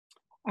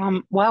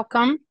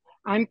Welcome.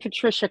 I'm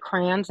Patricia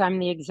Kranz. I'm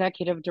the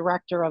executive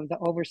director of the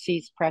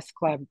Overseas Press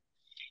Club.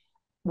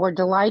 We're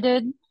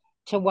delighted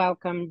to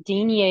welcome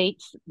Dean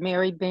Yates,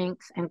 Mary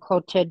Binks, and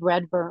Clothilde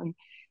Redfern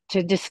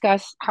to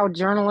discuss how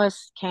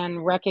journalists can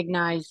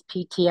recognize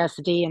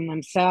PTSD in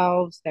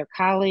themselves, their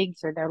colleagues,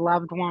 or their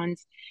loved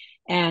ones,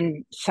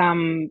 and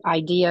some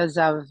ideas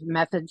of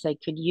methods they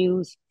could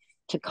use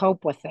to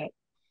cope with it.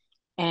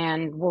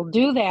 And we'll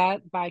do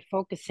that by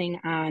focusing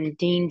on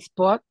Dean's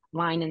book,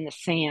 Line in the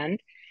Sand,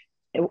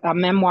 a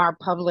memoir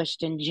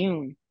published in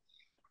June.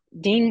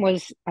 Dean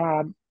was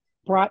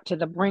brought to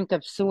the brink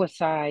of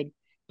suicide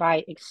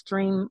by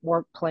extreme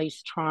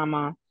workplace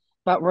trauma,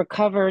 but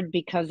recovered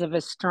because of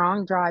his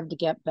strong drive to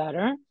get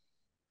better,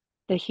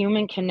 the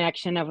human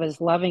connection of his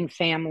loving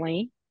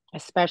family,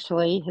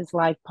 especially his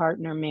life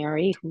partner,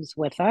 Mary, who's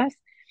with us,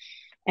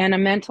 and a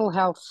mental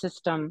health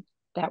system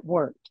that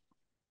worked.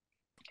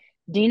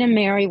 Dean and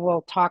Mary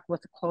will talk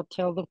with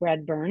Clothilde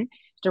Redfern,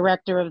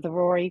 director of the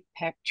Rory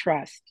Peck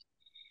Trust,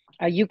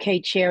 a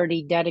UK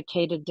charity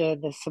dedicated to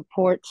the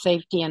support,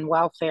 safety, and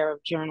welfare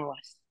of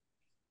journalists.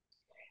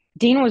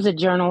 Dean was a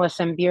journalist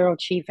and bureau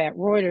chief at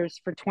Reuters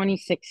for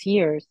 26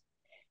 years.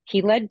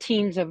 He led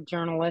teams of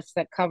journalists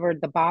that covered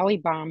the Bali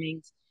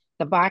bombings,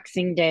 the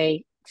Boxing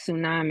Day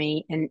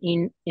tsunami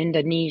in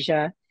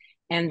Indonesia,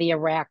 and the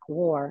Iraq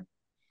War.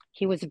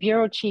 He was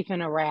bureau chief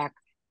in Iraq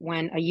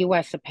when a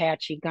U.S.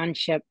 Apache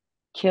gunship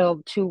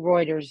killed two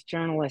Reuters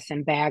journalists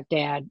in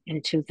Baghdad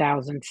in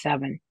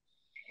 2007.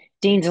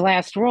 Dean's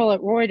last role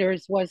at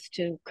Reuters was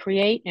to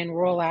create and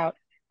roll out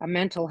a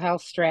mental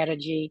health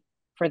strategy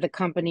for the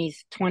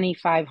company's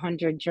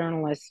 2,500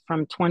 journalists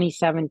from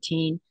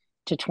 2017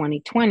 to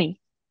 2020.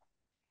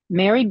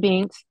 Mary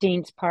Binks,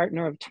 Dean's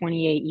partner of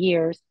 28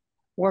 years,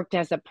 worked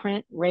as a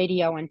print,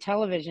 radio, and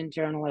television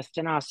journalist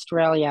in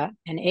Australia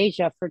and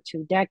Asia for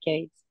 2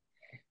 decades.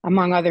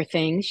 Among other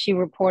things, she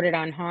reported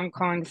on Hong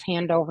Kong's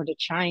handover to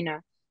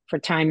China for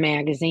Time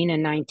magazine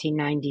in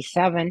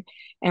 1997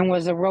 and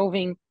was a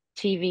roving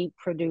TV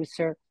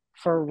producer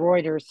for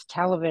Reuters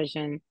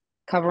television,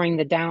 covering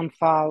the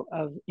downfall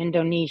of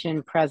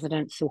Indonesian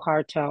President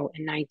Suharto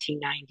in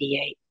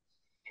 1998.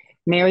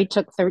 Mary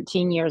took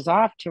 13 years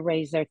off to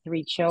raise their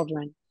 3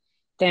 children,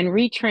 then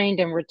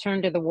retrained and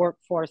returned to the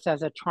workforce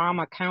as a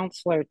trauma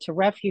counselor to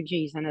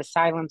refugees and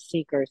asylum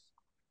seekers.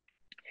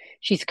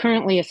 She's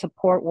currently a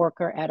support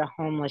worker at a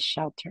homeless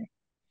shelter.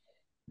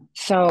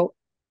 So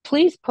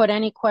please put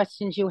any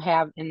questions you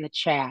have in the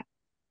chat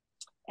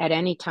at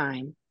any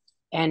time,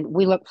 and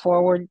we look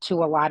forward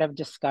to a lot of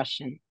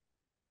discussion.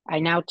 I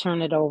now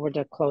turn it over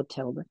to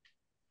Clothilde.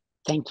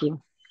 Thank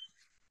you.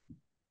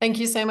 Thank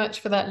you so much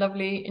for that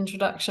lovely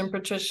introduction,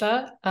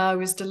 Patricia. I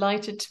was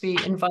delighted to be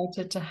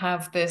invited to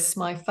have this,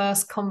 my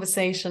first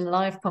conversation,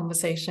 live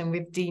conversation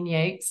with Dean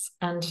Yates,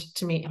 and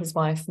to meet his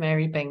wife,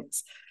 Mary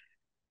Binks.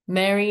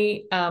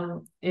 Mary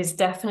is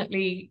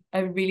definitely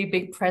a really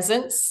big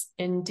presence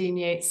in Dean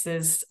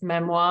Yates's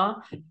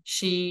memoir.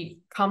 She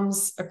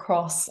comes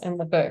across in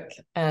the book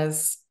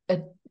as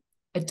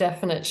a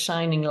definite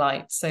shining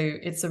light. So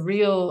it's a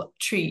real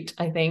treat,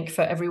 I think,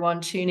 for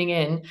everyone tuning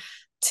in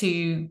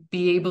to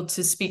be able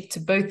to speak to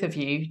both of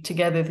you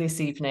together this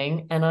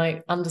evening. And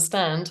I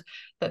understand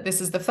that this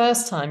is the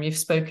first time you've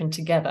spoken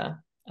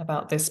together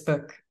about this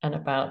book and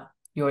about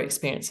your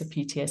experience of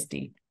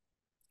PTSD.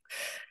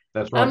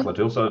 That's right,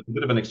 Clothilde. So it's a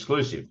bit of an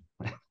exclusive.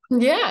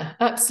 Yeah,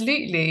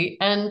 absolutely.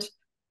 And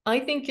I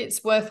think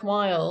it's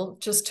worthwhile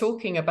just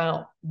talking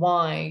about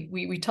why,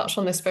 we touched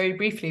on this very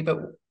briefly, but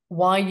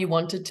why you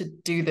wanted to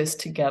do this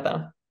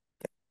together.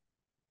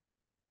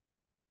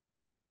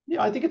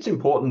 Yeah, I think it's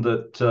important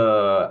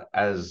that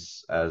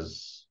as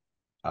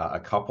a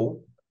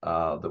couple,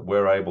 that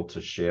we're able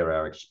to share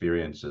our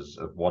experiences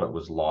of what it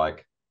was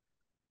like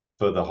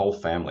for the whole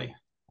family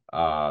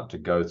to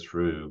go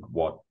through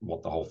what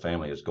the whole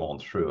family has gone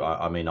through.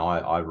 I mean,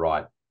 I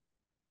write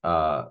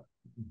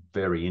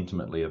very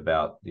intimately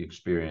about the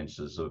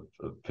experiences of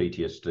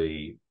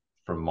PTSD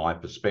from my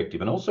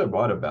perspective, and also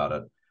write about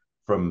it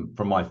from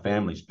my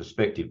family's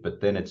perspective,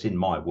 but then it's in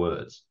my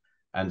words.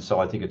 And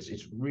so I think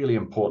it's really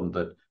important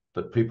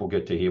that people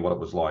get to hear what it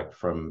was like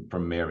from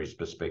Mary's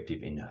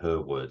perspective in her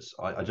words.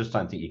 I just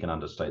don't think you can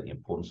understate the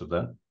importance of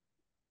that.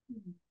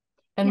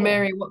 And yeah.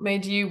 Mary, what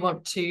made you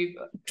want to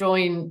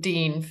join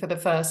Dean for the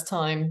first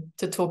time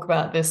to talk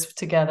about this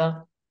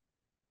together?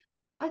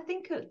 I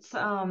think it's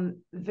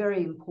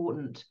very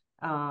important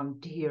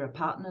to hear a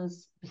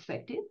partner's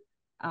perspective,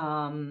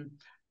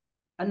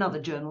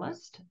 another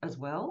journalist as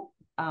well,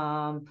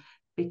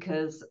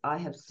 because I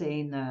have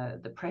seen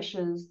the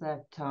pressures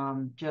that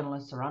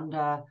journalists are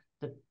under,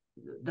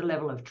 the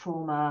level of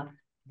trauma,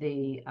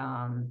 the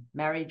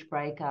marriage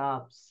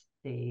breakups,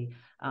 the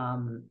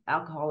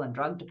alcohol and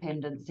drug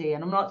dependency.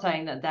 And I'm not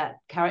saying that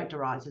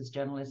characterizes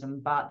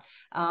journalism, but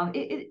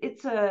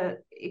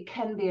it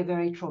can be a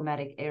very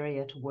traumatic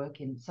area to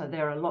work in. So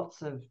there are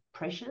lots of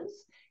pressures.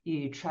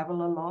 You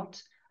travel a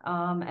lot.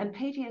 And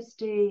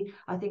PTSD,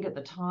 I think at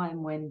the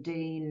time when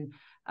Dean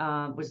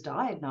was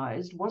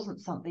diagnosed,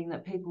 wasn't something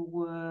that people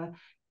were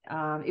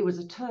it was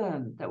a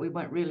term that we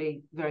weren't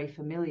really very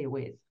familiar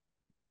with.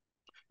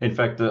 In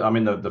fact,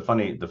 the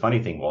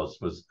funny thing was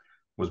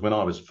when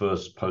I was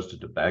first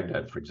posted to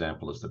Baghdad, for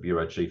example, as the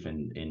bureau chief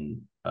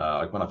when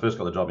I first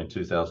got the job in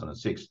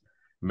 2006,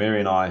 Mary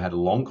and I had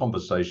long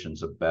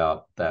conversations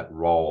about that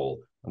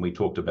role, and we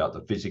talked about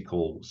the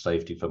physical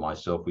safety for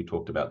myself. We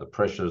talked about the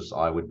pressures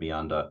I would be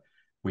under.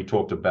 We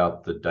talked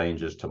about the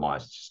dangers to my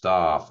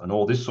staff and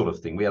all this sort of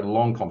thing. We had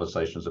long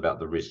conversations about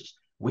the risks.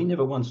 We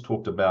never once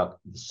talked about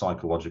the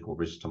psychological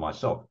risks to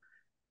myself.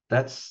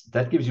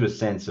 That gives you a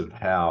sense of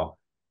how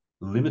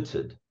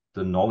limited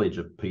the knowledge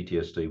of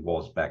PTSD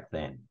was back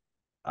then,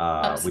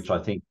 which I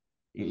think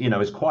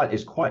is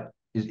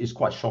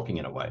quite shocking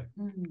in a way.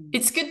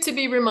 It's good to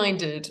be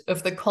reminded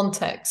of the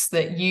context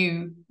that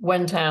you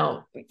went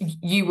out,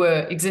 you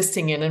were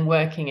existing in and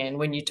working in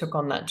when you took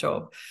on that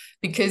job,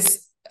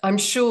 because I'm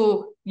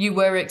sure you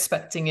were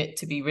expecting it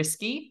to be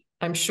risky.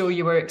 I'm sure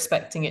you were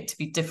expecting it to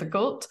be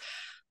difficult.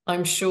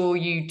 I'm sure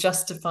you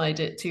justified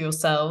it to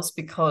yourselves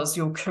because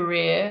your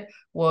career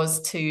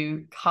was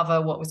to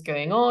cover what was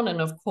going on.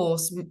 And of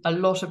course, a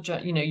lot of,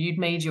 you'd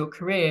made your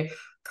career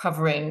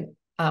covering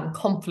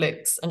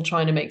conflicts and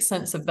trying to make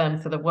sense of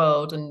them for the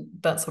world. And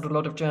that's what a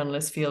lot of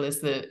journalists feel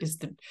is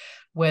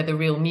where the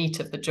real meat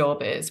of the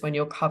job is, when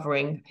you're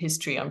covering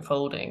history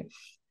unfolding.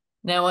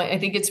 Now, I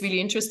think it's really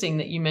interesting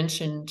that you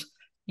mentioned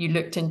you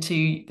looked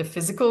into the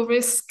physical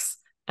risks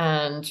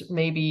and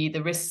maybe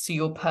the risks to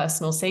your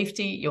personal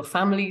safety, your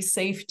family's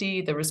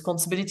safety, the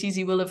responsibilities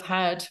you will have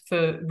had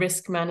for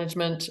risk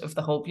management of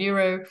the whole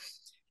bureau.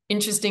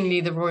 Interestingly,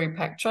 the Rory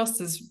Peck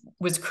Trust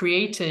was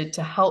created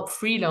to help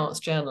freelance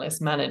journalists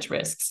manage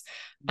risks.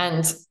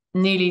 And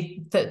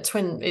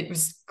it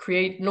was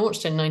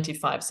launched in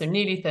 95, so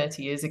nearly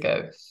 30 years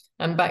ago.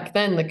 And back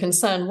then, the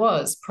concern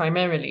was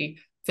primarily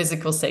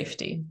physical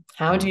safety.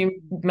 How do you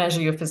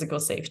measure your physical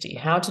safety?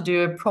 How to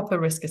do a proper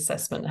risk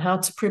assessment? How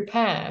to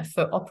prepare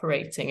for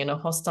operating in a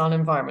hostile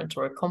environment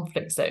or a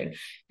conflict zone?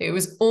 It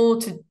was all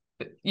to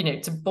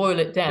boil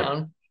it down.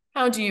 Yep.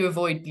 How do you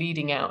avoid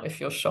bleeding out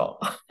if you're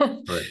shot?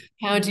 Right.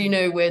 How do you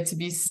know where to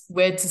be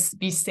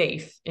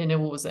safe in a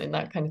war zone?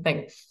 That kind of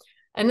thing.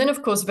 And then,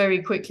 of course,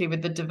 very quickly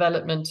with the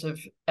development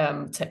of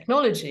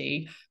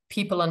technology,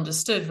 people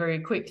understood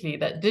very quickly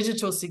that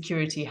digital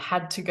security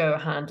had to go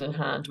hand in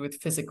hand with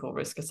physical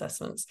risk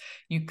assessments.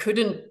 You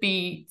couldn't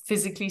be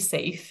physically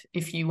safe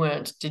if you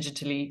weren't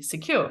digitally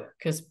secure,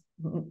 because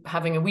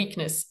having a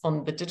weakness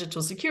on the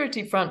digital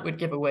security front would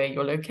give away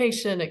your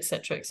location, et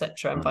cetera,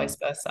 and vice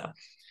versa.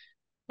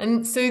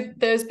 And so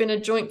there's been a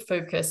joint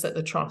focus at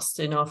the Trust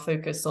in our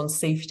focus on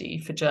safety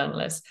for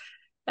journalists.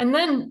 And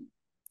then,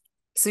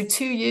 so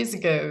 2 years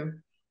ago,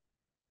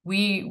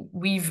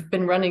 we've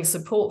been running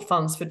support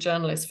funds for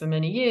journalists for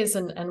many years,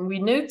 and we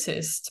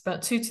noticed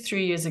about 2 to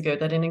 3 years ago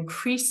that an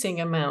increasing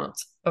amount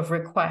of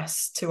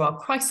requests to our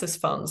crisis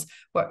funds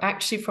were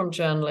actually from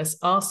journalists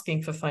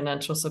asking for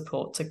financial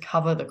support to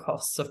cover the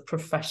costs of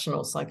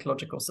professional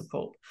psychological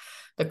support,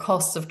 the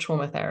costs of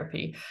trauma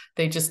therapy.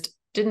 They just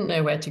didn't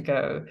know where to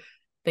go.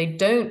 They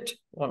don't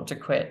want to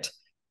quit.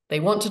 They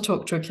want to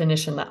talk to a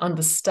clinician that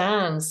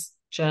understands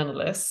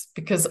journalists,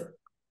 because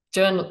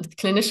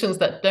clinicians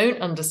that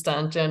don't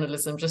understand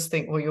journalism just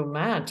think, well, you're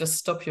mad, just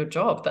stop your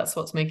job. That's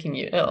what's making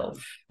you ill.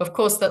 Of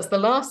course, that's the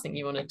last thing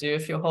you want to do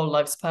if your whole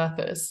life's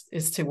purpose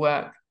is to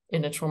work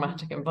in a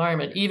traumatic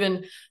environment.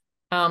 Even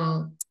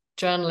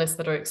journalists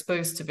that are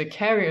exposed to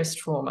vicarious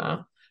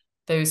trauma,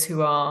 those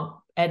who are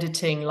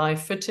editing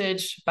live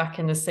footage back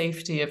in the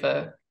safety of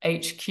a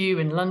HQ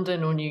in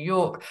London or New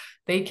York,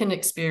 they can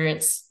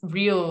experience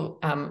real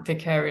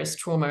vicarious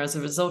trauma as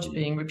a result of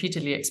being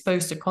repeatedly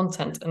exposed to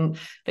content. And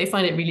they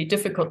find it really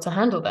difficult to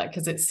handle that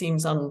because it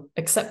seems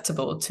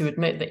unacceptable to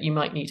admit that you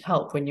might need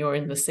help when you're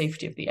in the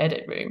safety of the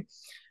edit room.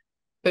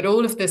 But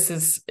all of this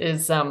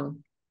is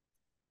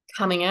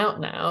coming out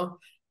now.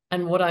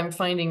 And what I'm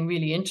finding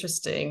really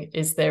interesting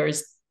is there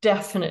is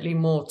definitely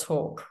more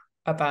talk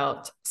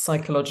about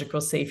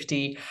psychological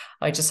safety.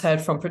 I just heard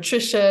from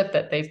Patricia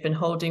that they've been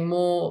holding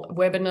more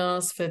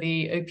webinars for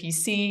the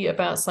OPC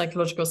about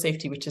psychological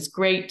safety, which is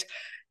great.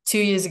 2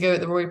 years ago at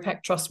the Rory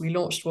Peck Trust, we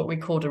launched what we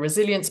called a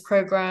resilience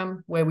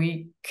program, where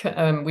we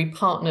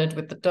partnered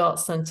with the Dart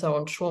Centre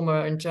on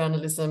Trauma and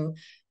Journalism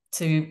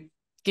to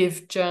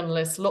give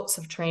journalists lots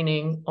of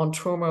training on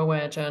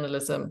trauma-aware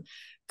journalism,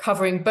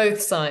 covering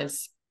both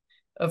sides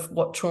of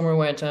what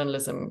trauma-aware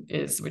journalism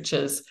is, which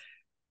is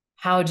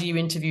how do you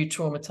interview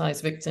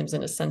traumatized victims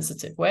in a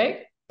sensitive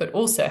way, but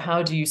also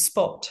how do you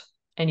spot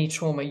any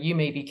trauma you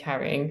may be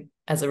carrying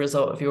as a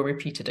result of your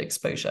repeated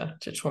exposure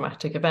to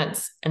traumatic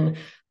events. And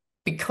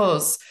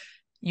because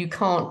you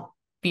can't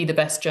be the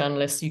best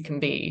journalist you can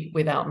be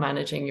without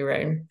managing your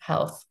own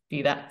health,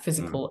 be that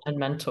physical and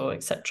mental,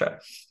 etc.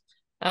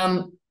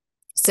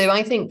 So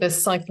I think the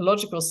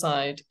psychological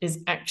side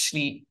is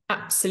actually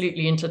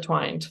absolutely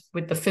intertwined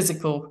with the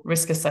physical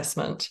risk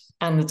assessment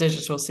and the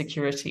digital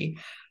security.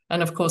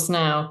 And of course,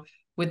 now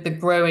with the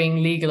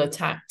growing legal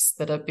attacks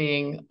that are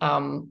being,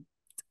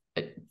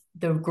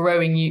 the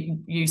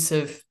growing use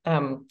of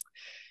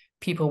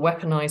people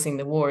weaponizing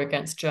the war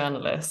against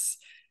journalists,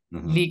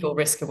 legal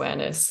risk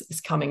awareness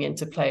is coming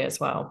into play as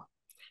well.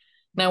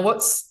 Now,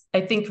 what's,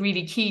 I think,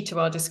 really key to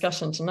our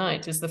discussion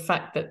tonight is the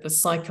fact that the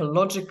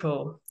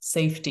psychological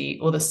safety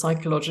or the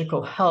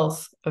psychological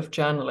health of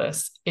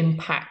journalists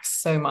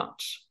impacts so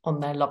much on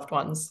their loved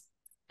ones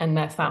and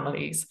their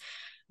families.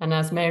 And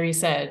as Mary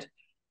said,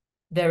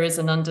 there is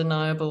an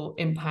undeniable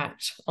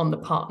impact on the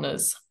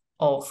partners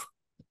of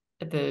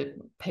the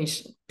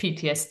patient,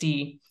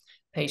 PTSD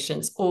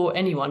patients, or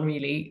anyone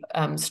really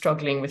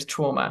struggling with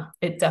trauma.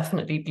 It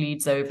definitely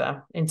bleeds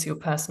over into your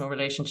personal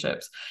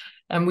relationships.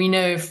 And we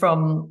know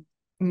from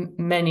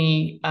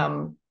many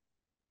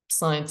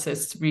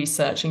scientists'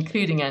 research,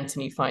 including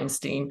Anthony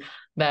Feinstein,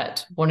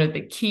 that one of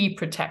the key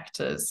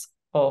protectors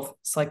of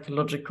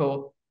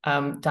psychological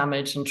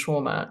damage and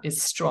trauma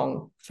is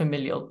strong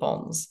familial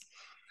bonds.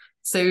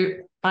 So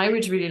I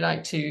would really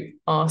like to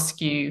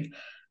ask you,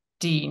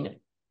 Dean,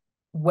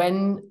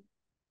 when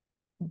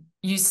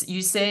you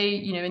say,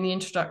 you know, in the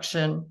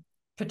introduction,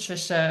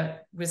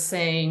 Patricia was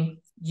saying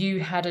you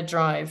had a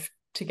drive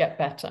to get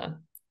better.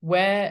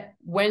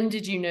 When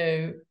did you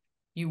know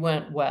you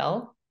weren't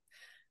well,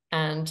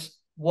 and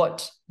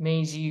what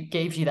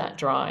gave you that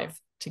drive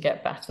to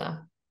get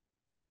better?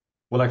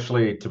 Well,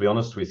 actually, to be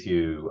honest with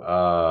you,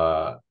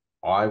 I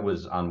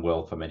was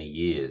unwell for many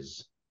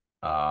years.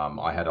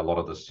 I had a lot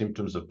of the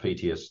symptoms of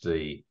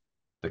PTSD,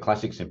 the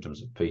classic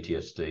symptoms of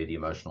PTSD, the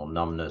emotional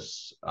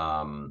numbness,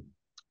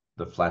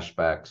 the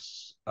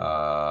flashbacks,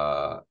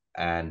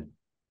 and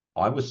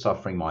I was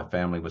suffering, my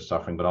family was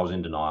suffering, but I was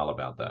in denial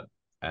about that.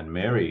 And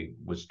Mary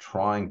was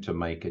trying to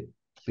make it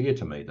clear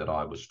to me that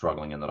I was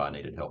struggling and that I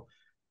needed help,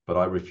 but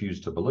I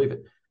refused to believe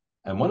it.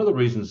 And one of the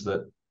reasons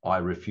that I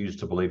refused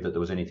to believe that there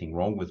was anything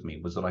wrong with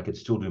me was that I could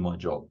still do my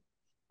job.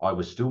 I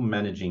was still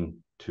managing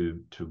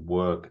to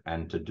work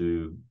and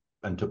to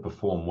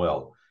perform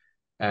well.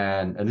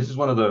 And this is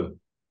one of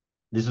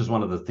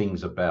the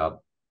things about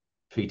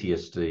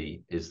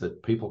PTSD, is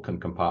that people can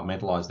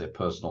compartmentalize their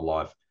personal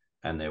life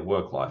and their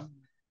work life.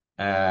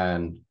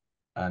 And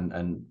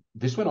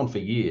this went on for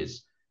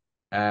years.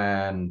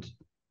 And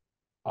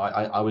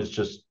I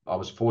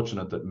was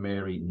fortunate that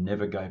Mary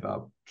never gave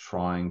up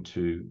trying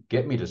to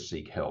get me to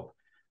seek help.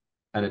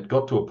 And it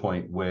got to a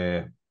point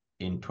where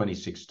in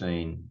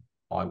 2016,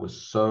 I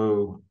was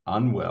so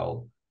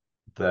unwell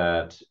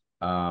that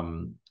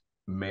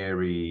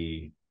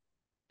Mary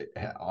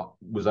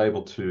was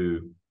able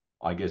to,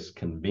 I guess,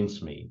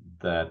 convince me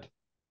that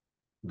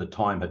the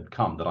time had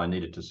come that I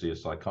needed to see a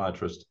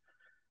psychiatrist,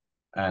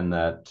 and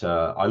that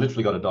I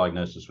literally got a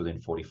diagnosis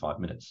within 45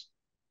 minutes.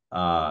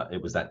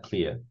 It was that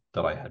clear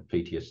that I had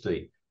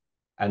PTSD.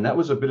 And that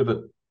was a bit of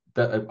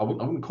I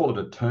wouldn't call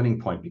it a turning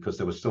point, because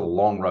there was still a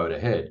long road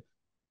ahead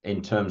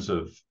in terms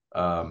of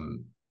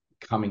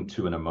coming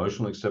to an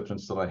emotional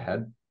acceptance that I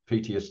had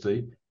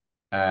PTSD.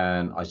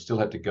 And I still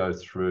had to go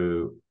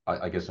through,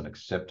 I guess, an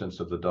acceptance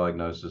of the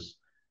diagnosis,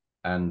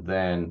 and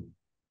then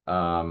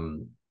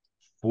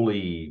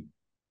fully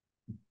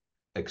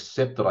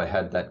accept that I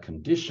had that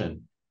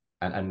condition,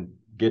 and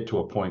get to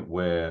a point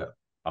where,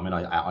 I mean,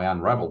 I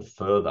unraveled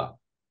further.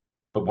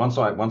 But once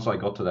I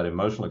got to that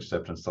emotional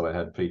acceptance that I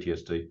had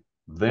PTSD,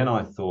 then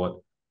I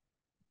thought,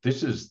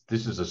 it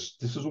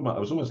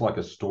was almost like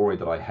a story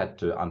that I had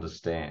to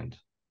understand.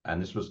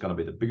 And this was going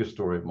to be the biggest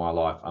story of my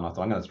life. And I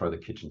thought, I'm going to throw the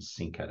kitchen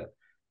sink at it.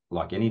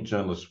 Like any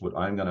journalist would,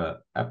 I'm going to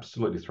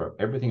absolutely throw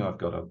everything I've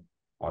got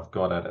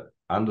at it,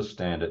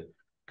 understand it,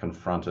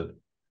 confront it,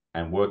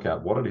 and work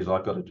out what it is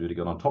I've got to do to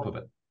get on top of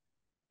it.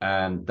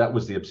 And that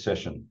was the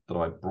obsession that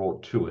I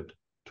brought to it,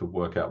 to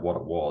work out what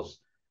it was.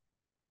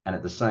 And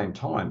at the same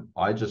time,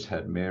 I just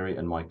had Mary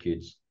and my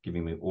kids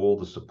giving me all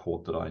the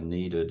support that I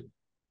needed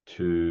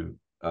to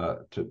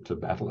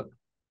battle it.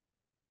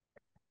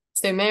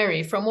 So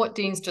Mary, from what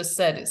Dean's just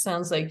said, it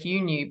sounds like you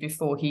knew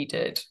before he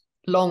did,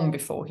 long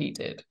before he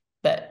did,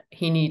 that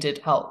he needed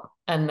help,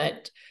 and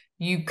that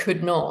you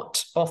could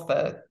not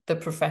offer the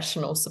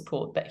professional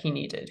support that he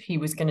needed. He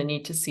was going to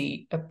need to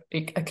see a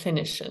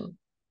clinician.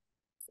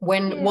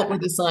 What were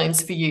the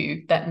signs for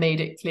you that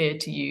made it clear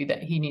to you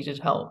that he needed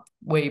help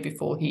way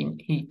before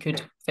he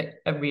could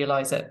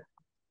realize it?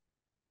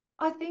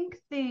 I think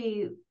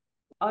the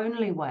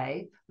only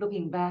way,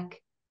 looking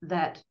back,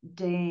 that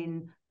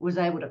Dean was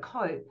able to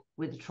cope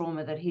with the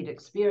trauma that he'd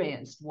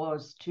experienced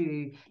was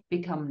to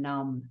become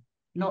numb,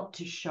 not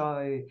to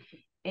show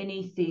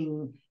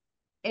anything,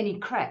 any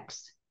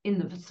cracks in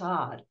the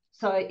facade.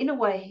 So in a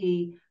way,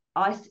 he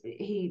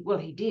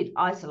did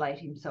isolate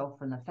himself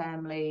from the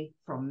family,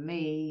 from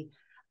me,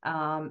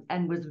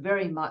 and was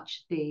very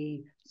much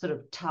the sort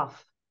of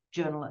tough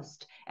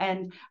journalist.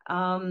 And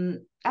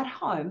at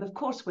home, of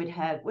course, we'd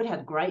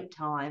have great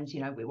times.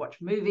 You know, we'd watch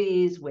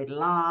movies, we'd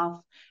laugh,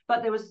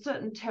 but there was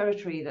certain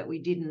territory that we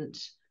didn't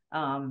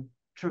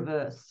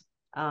traverse.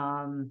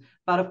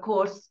 But of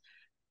course,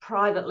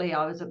 privately,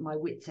 I was at my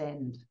wit's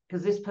end,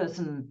 because this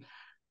person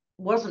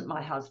wasn't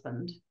my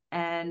husband,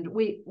 and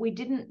we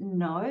didn't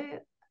know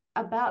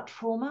about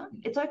trauma.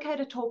 It's okay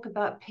to talk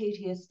about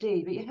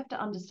PTSD, but you have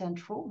to understand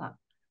trauma.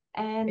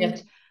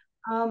 And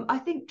I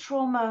think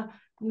trauma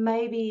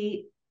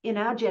maybe in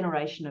our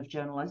generation of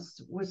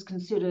journalists was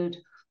considered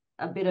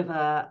a bit of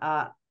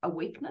a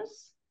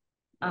weakness.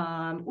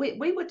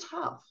 We were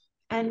tough,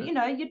 and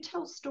you'd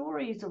tell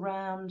stories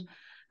around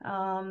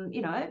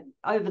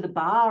over the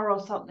bar or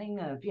something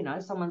of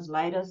someone's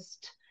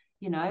latest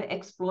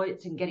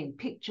exploits, and getting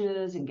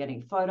pictures and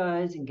getting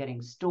photos and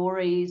getting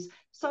stories.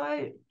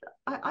 So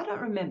I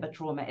don't remember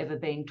trauma ever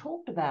being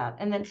talked about,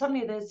 and then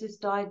suddenly there's this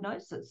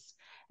diagnosis.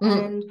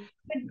 And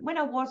when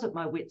I was at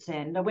my wit's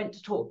end, I went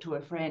to talk to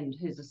a friend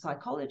who's a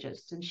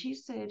psychologist, and she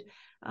said,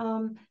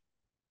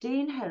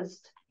 Dean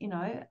has,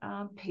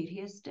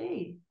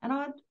 PTSD.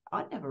 And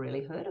I'd never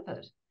really heard of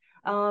it.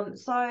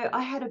 So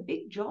I had a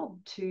big job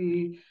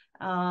to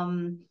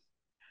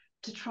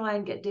try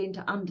and get Dean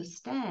to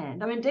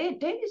understand. I mean, Dean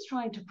is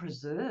trying to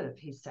preserve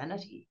his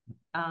sanity.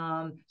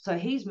 So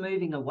he's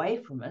moving away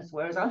from us,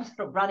 whereas I'm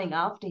sort of running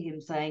after him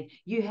saying,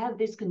 you have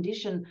this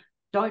condition,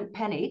 don't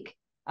panic.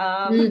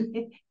 You've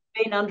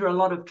been under a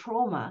lot of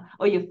trauma,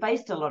 or you've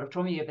faced a lot of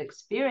trauma, you've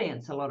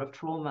experienced a lot of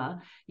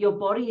trauma. Your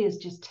body is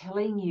just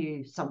telling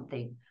you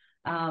something.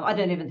 I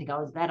don't even think I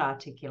was that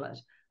articulate.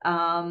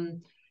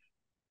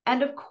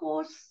 And of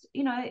course,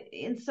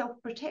 in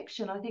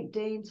self-protection, I think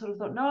Dean sort of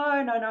thought, no,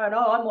 I'm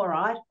all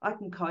right, I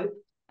can cope.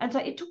 And so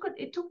it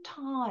took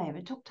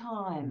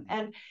time.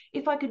 And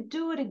if I could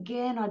do it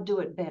again, I'd do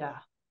it better.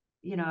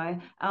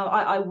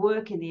 I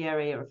work in the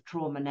area of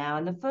trauma now,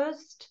 and the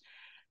first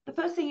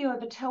thing you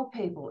ever tell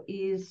people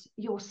is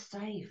you're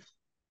safe.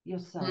 You're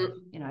safe.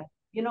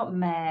 You're not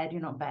mad,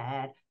 you're not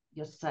bad,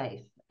 you're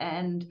safe.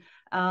 And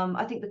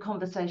I think the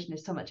conversation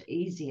is so much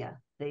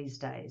easier these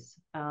days,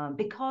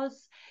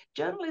 because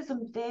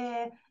journalism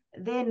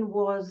then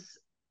was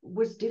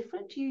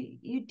different.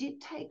 You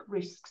did take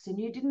risks, and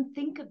you didn't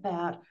think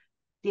about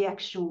the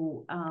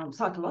actual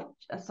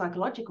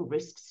psychological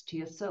risks to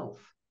yourself.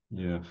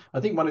 Yeah, I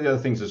think one of the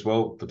other things as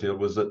well, Clothilde,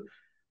 was that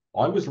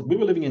we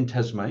were living in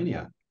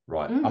Tasmania,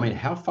 right? I mean,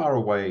 how far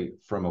away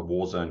from a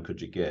war zone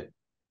could you get?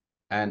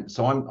 And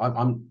so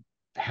I'm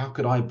how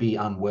could I be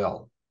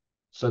unwell?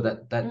 So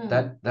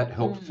that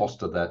helped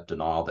foster that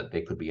denial that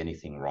there could be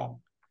anything wrong.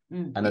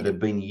 And it had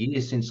been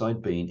years since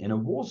I'd been in a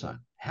war zone.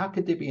 How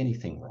could there be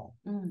anything wrong?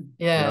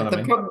 Yeah,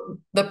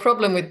 the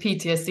problem with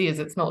PTSD is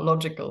it's not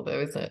logical, though,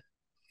 is it?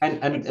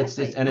 And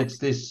exactly.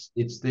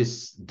 it's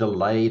this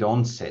delayed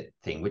onset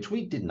thing, which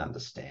we didn't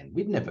understand.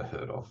 We'd never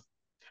heard of.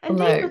 And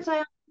Dean would say,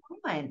 I'm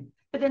fine,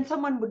 but then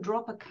someone would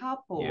drop a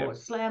cup or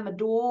slam a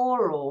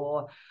door,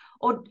 or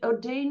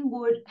Dean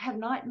would have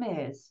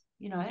nightmares.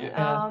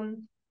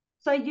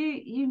 So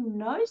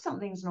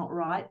something's not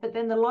right, but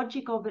then the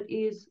logic of it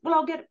is, well,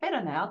 I'll get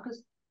better now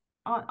because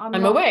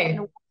I'm away.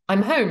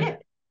 I'm home. Yeah,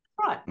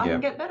 right. I can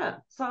get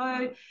better.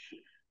 So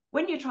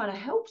when you're trying to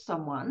help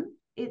someone,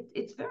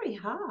 it's very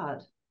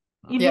hard.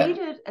 You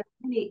needed as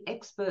many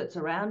experts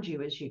around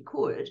you as you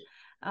could,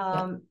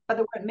 but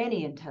there weren't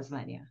many in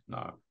Tasmania.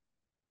 No.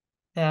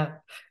 Yeah.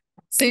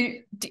 So,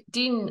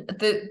 Dean,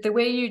 the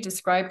way you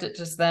described it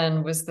just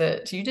then was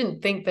that you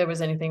didn't think there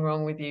was anything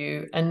wrong with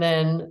you, and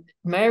then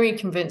Mary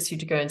convinced you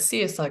to go and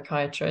see a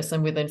psychiatrist,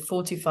 and within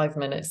 45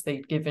 minutes,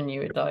 they'd given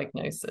you a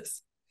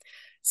diagnosis.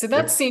 So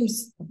that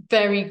seems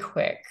very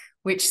quick,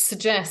 which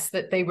suggests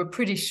that they were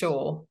pretty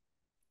sure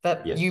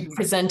that you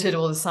presented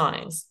all the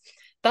signs.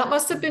 That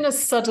must have been a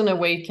sudden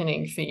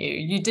awakening for you.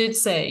 You did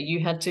say you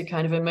had to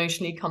kind of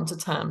emotionally come to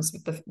terms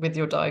with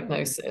your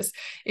diagnosis.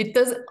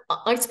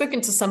 I've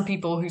spoken to some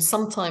people who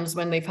sometimes,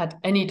 when they've had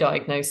any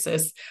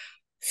diagnosis,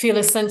 feel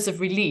a sense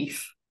of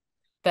relief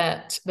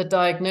that the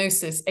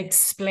diagnosis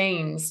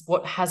explains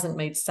what hasn't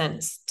made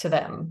sense to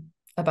them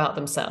about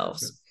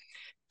themselves.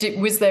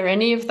 Was there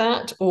any of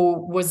that,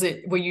 or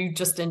were you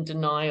just in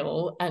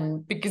denial?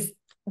 And because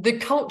the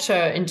culture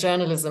in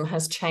journalism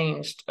has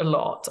changed a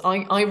lot.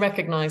 I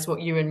recognize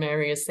what you and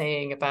Mary are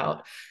saying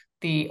about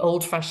the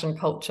old-fashioned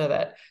culture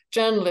that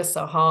journalists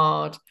are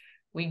hard.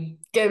 We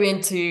go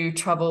into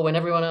trouble when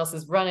everyone else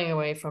is running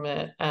away from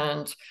it.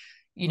 And,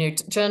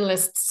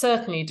 journalists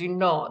certainly do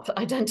not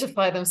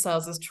identify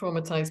themselves as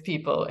traumatized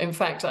people. In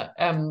fact,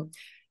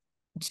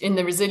 in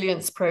the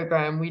resilience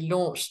program, we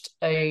launched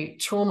a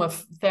trauma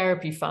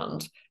therapy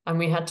fund, and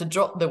we had to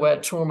drop the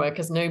word trauma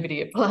because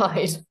nobody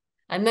applied.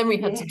 And then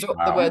we had to drop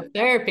the word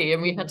therapy,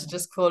 and we had to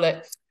just call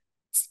it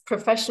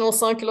professional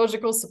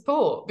psychological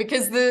support,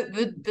 because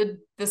the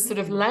sort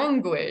of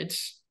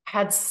language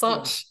had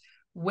such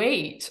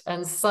weight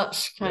and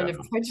such kind of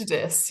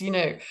prejudice.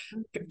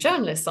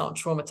 Journalists aren't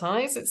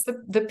traumatized. It's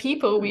the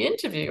people we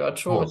interview are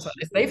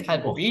traumatized. They've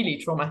had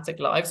really traumatic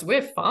lives.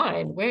 We're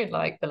fine. We're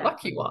like the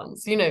lucky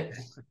ones,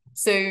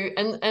 So,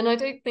 and I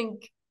don't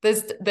think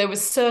there was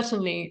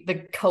certainly the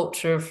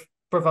culture of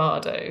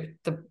bravado.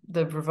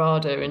 The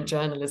bravado in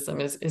journalism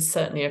is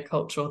certainly a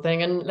cultural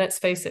thing, and let's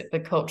face it, the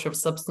culture of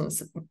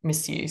substance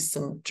misuse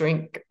and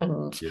drink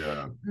and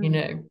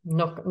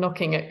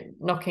knocking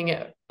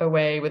it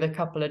away with a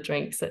couple of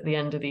drinks at the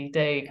end of the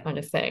day kind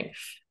of thing.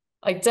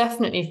 I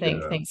definitely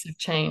think things have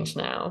changed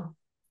now.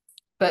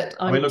 But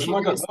I mean, I'm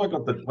look, curious.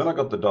 when I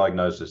got the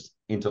diagnosis,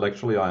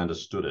 intellectually I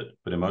understood it,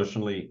 but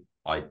emotionally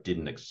I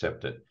didn't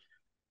accept it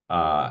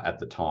at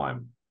the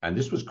time. And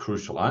this was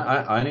crucial.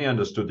 I only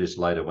understood this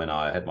later when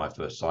I had my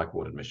first psych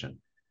ward admission.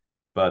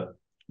 But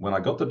when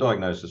I got the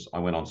diagnosis, I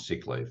went on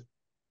sick leave,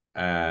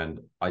 and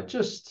I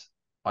just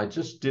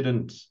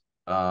didn't.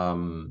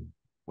 When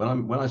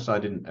I say I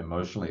didn't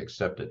emotionally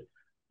accept it,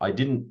 I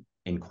didn't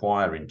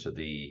inquire into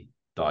the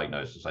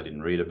diagnosis. I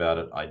didn't read about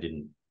it.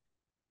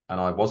 And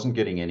I wasn't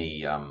getting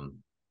any.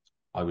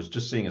 I was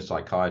just seeing a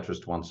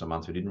psychiatrist once a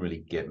month who didn't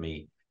really get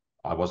me.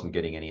 I wasn't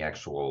getting any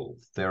actual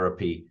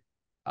therapy.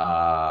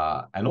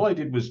 And all I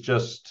did was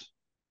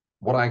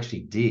what I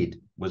actually did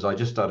was I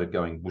just started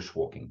going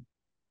bushwalking,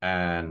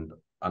 and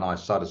I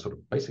started sort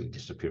of basically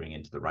disappearing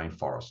into the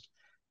rainforest.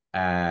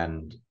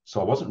 And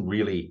so I wasn't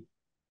really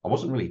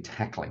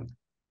tackling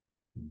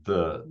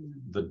the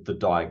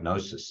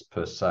diagnosis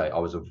per se. I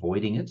was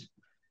avoiding it.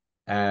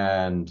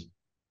 And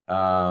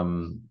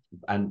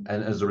and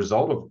as a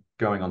result of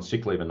going on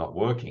sick leave and not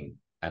working,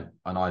 and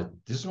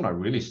this is when I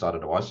really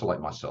started to isolate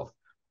myself.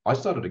 I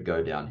started to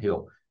go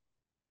downhill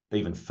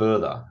even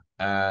further.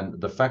 And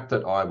the fact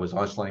that I was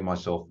isolating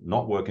myself,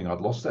 not working,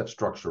 I'd lost that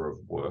structure of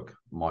work,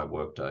 my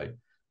work day.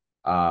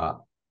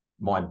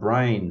 My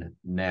brain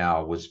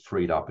now was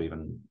freed up,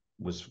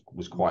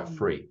 was quite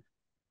free.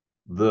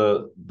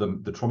 The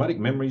traumatic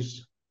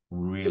memories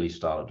really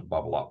started to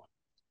bubble up,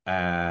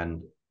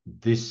 and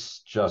this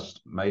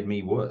just made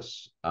me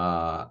worse.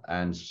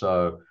 And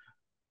so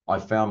I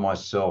found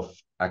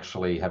myself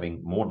actually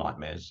having more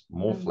nightmares,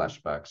 more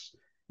flashbacks,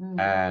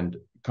 and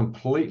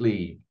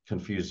completely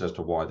confused as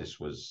to why this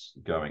was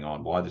going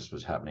on, why this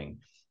was happening.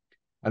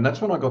 And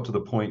that's when I got to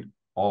the point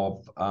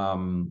of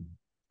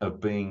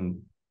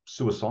being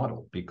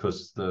suicidal,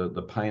 because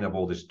the pain of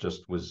all this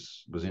just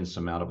was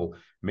insurmountable.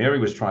 Mary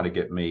was trying to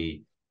get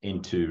me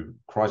into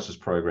crisis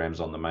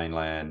programs on the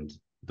mainland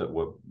that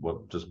were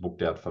just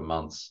booked out for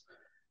months.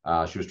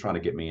 She was trying to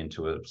get me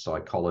into a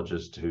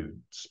psychologist who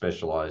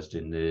specialized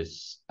in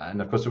this.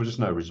 And of course, there was just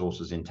no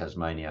resources in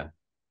Tasmania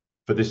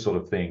for this sort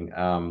of thing.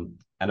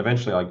 And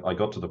eventually I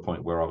got to the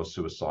point where I was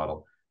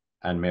suicidal,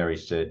 and Mary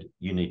said,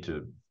 "You need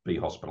to be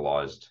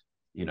hospitalized.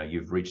 You know,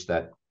 you've reached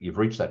that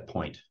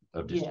point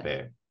of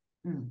despair."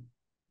 Yeah.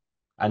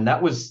 And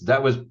that was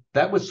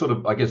sort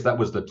of, I guess that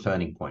was the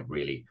turning point,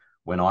 really,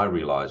 when I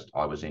realized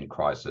I was in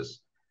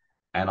crisis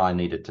and I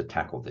needed to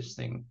tackle this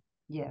thing.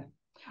 Yeah.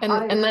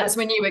 And that's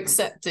when you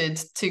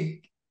accepted to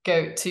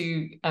go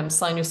to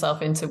sign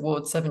yourself into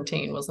Ward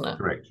 17, wasn't it?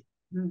 Correct.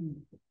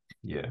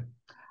 Yeah.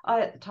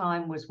 I at the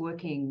time was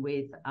working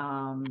with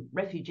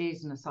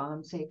refugees and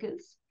asylum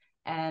seekers,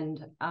 and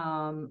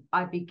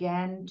I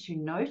began to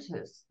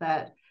notice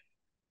that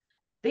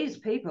these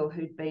people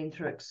who'd been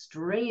through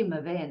extreme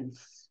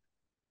events,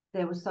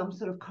 there was some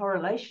sort of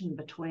correlation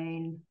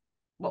between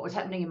what was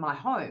happening in my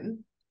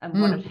home and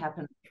what had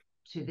happened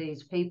to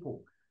these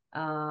people,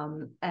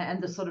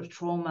 and the sort of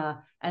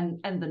trauma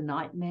and the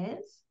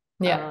nightmares,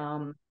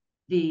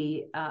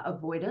 the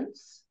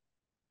avoidance,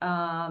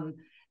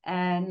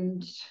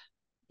 and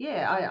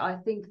yeah, I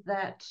think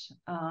that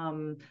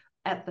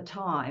at the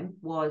time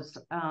was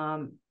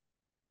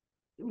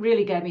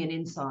really gave me an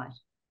insight.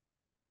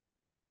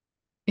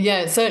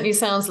 Yeah, it certainly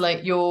sounds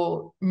like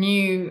your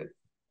new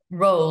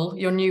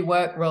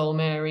work role,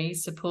 Mary,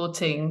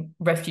 supporting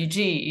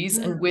refugees,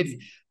 and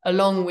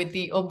along with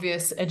the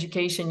obvious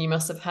education you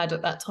must have had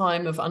at that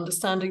time of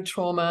understanding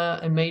trauma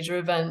and major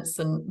events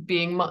and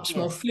being much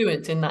more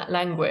fluent in that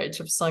language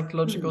of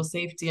psychological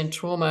safety and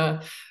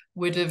trauma,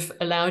 would have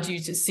allowed you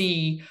to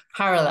see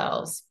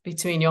parallels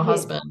between your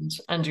husband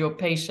and your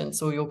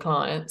patients or your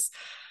clients.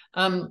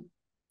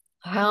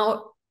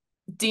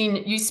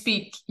 Dean,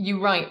 you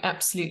write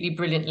absolutely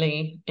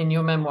brilliantly in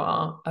your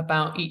memoir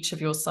about each of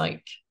your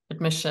psych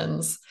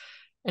admissions,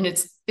 and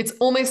it's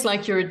almost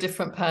like you're a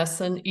different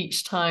person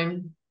each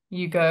time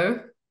you go.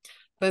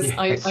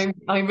 I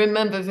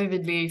remember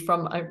vividly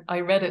I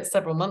read it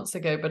several months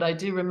ago, but I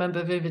do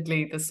remember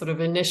vividly the sort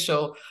of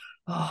initial,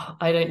 "Oh,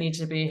 I don't need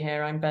to be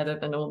here. I'm better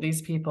than all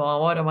these people.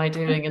 Oh, what am I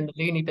doing?" in the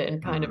loony bin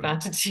kind of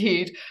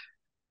attitude,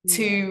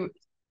 to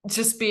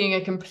just being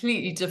a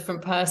completely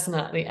different person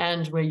at the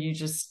end, where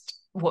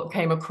what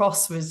came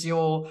across was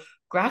your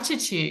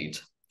gratitude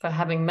for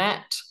having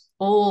met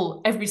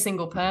every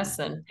single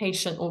person,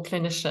 patient or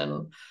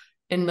clinician,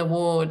 in the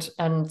ward,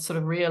 and sort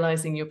of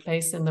realizing your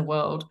place in the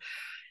world.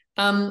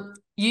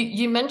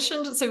 You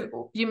mentioned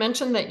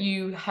that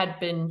you had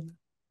been,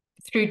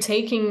 through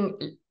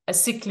taking a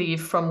sick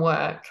leave from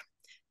work,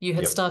 you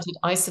had started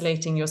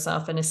isolating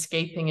yourself and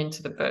escaping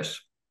into the bush.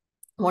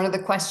 One of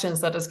the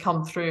questions that has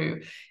come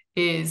through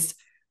is,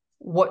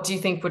 what do you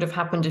think would have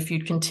happened if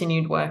you'd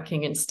continued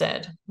working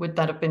instead? Would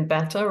that have been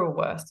better or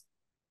worse?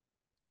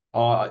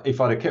 If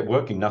I'd have kept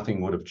working,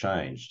 nothing would have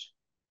changed.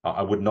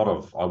 I would not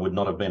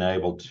have been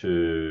able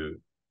to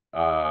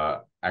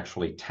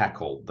actually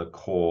tackle the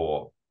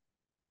core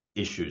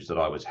issues that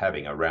I was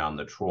having around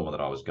the trauma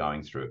that I was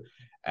going through.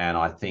 And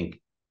I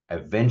think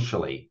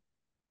eventually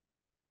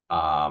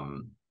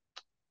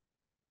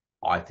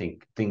I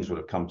think things would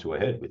have come to a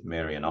head with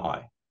Mary and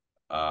I.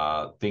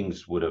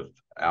 Things would have,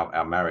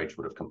 our marriage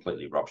would have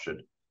completely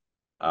ruptured.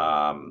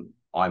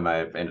 I may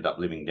have ended up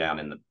living down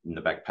in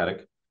the back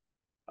paddock.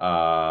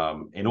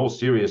 In all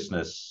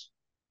seriousness,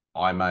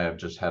 I may have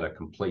just had a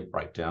complete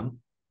breakdown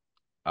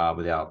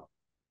without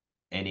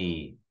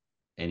any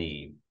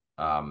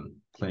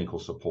clinical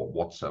support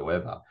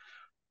whatsoever.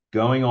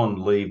 Going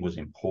on leave was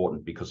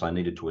important because I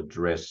needed to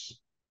address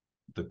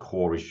the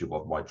core issue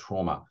of my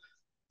trauma.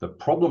 The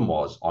problem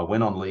was I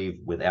went on leave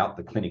without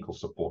the clinical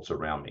supports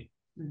around me.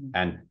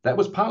 And that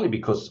was partly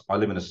because I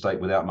live in a state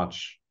without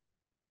much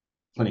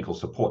clinical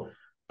support.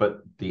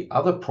 But the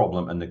other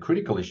problem and the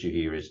critical issue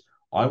here is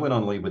I went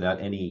on leave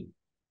without any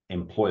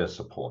employer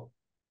support.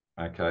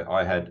 Okay,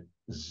 I had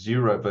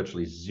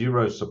virtually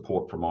zero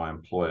support from my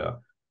employer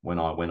when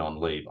I went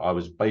on leave. I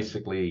was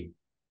basically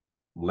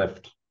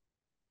left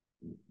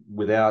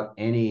without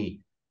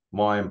any.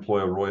 My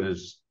employer,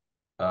 Reuters,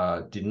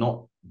 did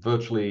not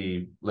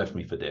virtually left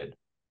me for dead.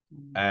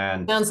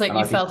 And sounds like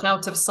you felt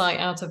out of sight,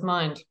 out of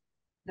mind.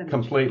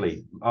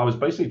 Completely. I was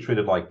basically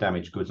treated like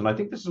damaged goods. And I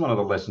think this is one of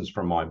the lessons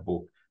from my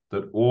book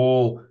that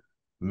all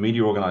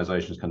media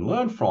organizations can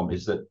learn from,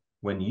 is that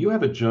when you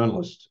have a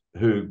journalist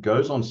who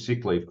goes on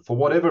sick leave for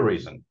whatever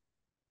reason,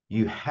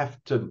 you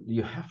have to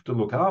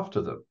look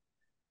after them.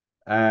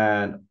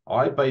 And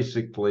I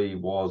basically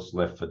was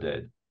left for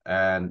dead.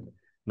 And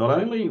not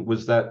only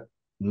was that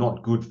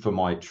not good for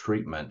my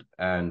treatment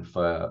and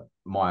for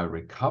my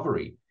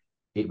recovery,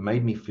 it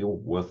made me feel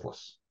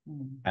worthless.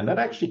 And that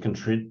actually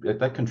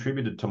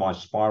contributed to my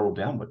spiral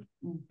downward,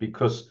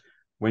 because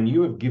when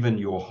you have given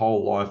your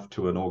whole life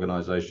to an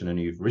organization and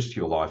you've risked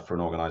your life for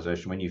an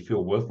organization, when you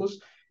feel worthless,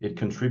 it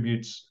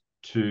contributes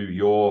to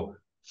your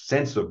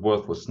sense of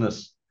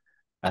worthlessness.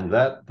 And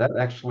that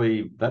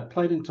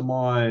played into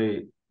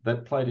my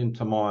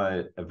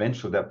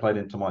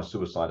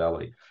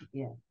suicidality.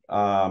 Yeah.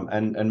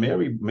 And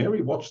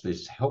Mary watched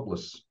this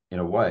helpless in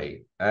a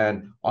way.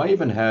 And I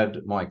even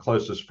had my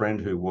closest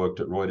friend who worked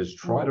at Reuters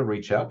try to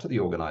reach out to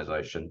the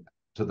organization,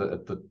 to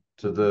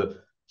the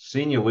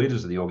senior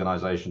leaders of the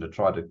organization, to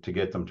try to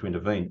get them to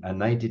intervene,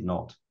 and they did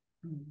not.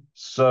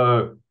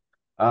 So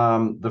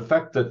the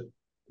fact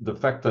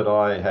that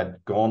I had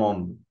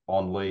gone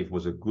on leave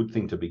was a good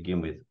thing to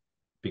begin with,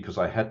 because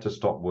I had to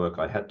stop work,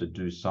 I had to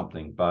do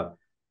something, but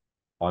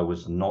I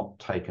was not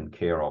taken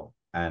care of,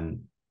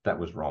 and that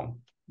was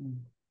wrong.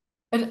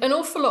 An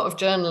awful lot of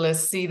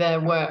journalists see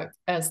their work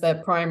as their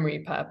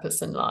primary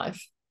purpose in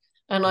life.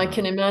 And I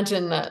can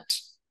imagine that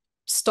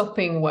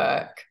stopping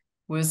work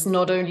was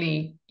not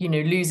only,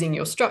 losing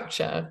your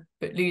structure,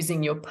 but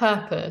losing your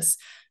purpose.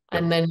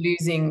 Yep. And then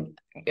losing,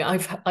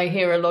 I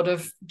hear a lot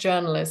of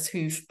journalists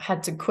who've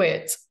had to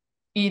quit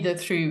either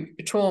through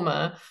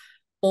trauma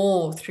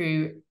or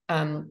through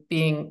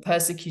being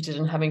persecuted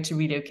and having to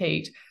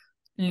relocate,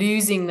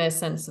 losing their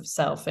sense of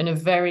self in a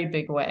very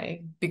big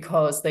way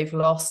because they've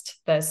lost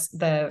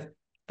their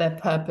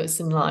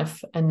purpose in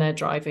life and their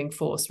driving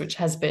force, which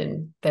has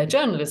been their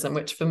journalism,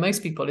 which for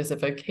most people is a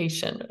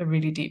vocation, a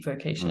really deep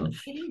vocation.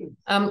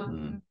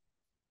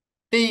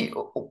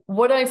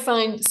 What I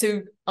find,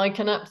 so I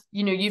cannot,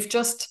 you've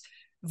just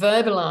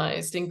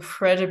verbalized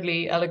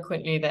incredibly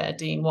eloquently there,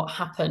 Dean, what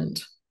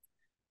happened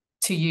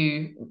to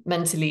you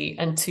mentally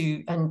and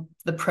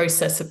the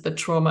process of the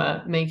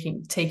trauma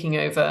taking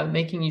over,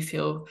 making you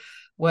feel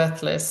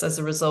worthless as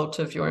a result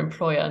of your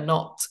employer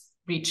not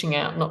reaching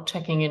out, not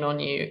checking in on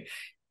you.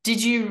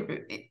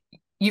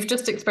 You've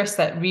just expressed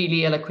that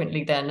really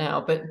eloquently there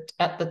now, but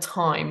at the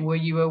time, were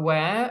you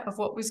aware of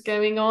what was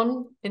going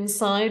on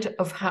inside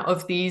of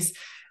this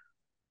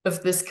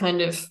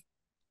kind of,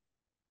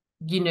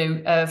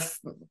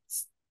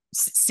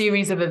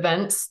 series of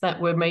events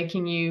that were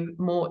making you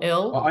more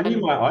ill? I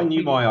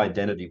knew my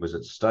identity was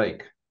at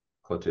stake,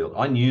 Clothilde.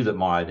 I knew that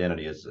my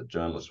identity as a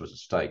journalist was at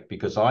stake,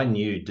 because I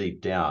knew deep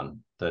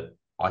down that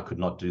I could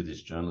not do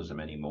this journalism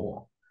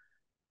anymore.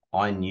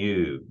 I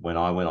knew when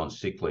I went on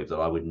sick leave that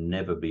I would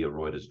never be a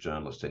Reuters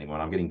journalist anymore.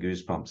 And I'm getting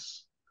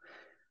goosebumps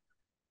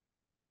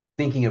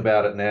thinking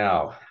about it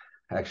now,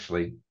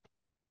 actually.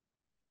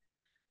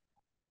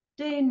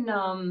 Dean,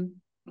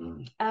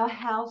 our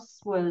house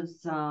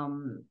was...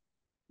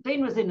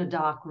 Dean was in a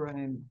dark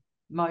room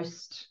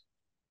most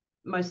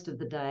of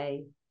the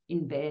day,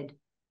 in bed.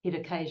 He'd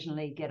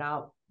occasionally get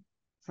up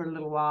for a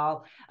little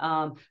while.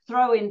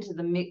 Throw into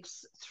the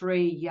mix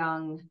 3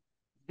 young,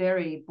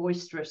 very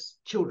boisterous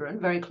children,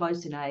 very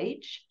close in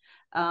age,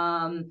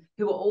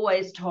 who were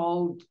always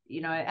told,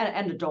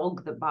 and a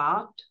dog that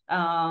barked,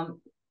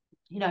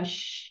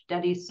 shh,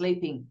 Daddy's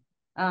sleeping.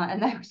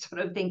 And they were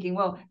sort of thinking,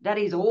 well,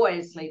 Daddy's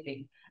always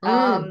sleeping.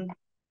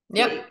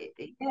 Yep.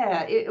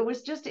 It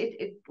was just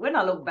when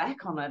I look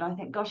back on it, I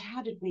think, gosh,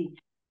 how did we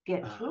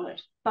get through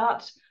it?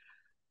 But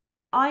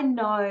I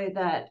know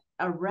that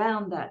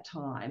around that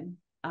time,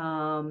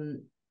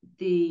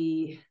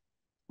 the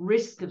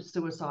risk of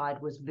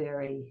suicide was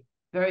very,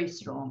 very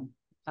strong,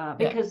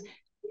 because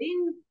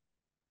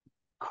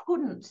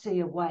couldn't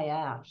see a way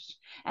out.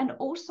 And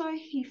also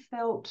he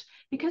felt,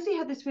 because he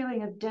had this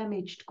feeling of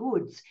damaged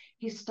goods,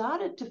 he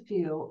started to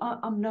feel,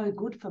 I'm no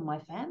good for my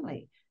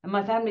family, and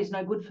my family's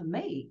no good for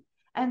me.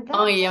 And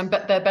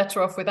they're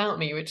better off without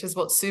me, which is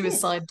what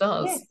suicide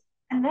does. Yes.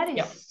 And that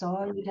is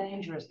so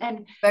dangerous.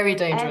 And very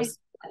dangerous.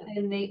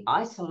 And the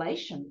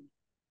isolation.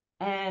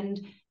 And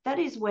that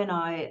is when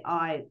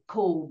I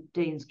called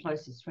Dean's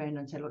closest friend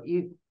and said, look,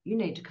 you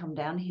need to come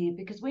down here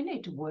because we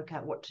need to work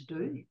out what to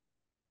do.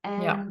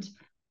 And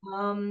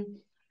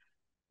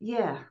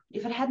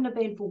if it hadn't have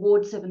been for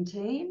Ward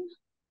 17,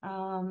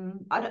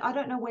 I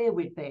don't know where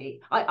we'd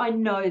be. I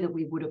know that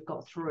we would have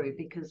got through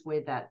because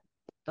we're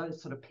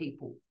those sort of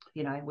people,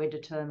 you know, we're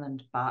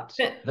determined. But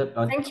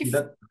I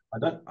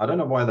don't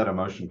know where that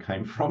emotion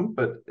came from,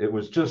 but it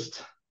was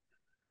just,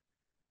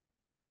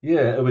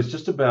 it was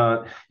just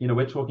about, you know,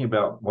 we're talking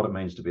about what it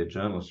means to be a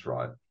journalist,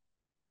 right?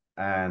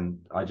 And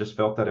I just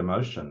felt that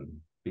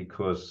emotion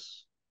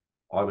because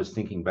I was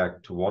thinking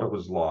back to what it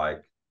was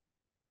like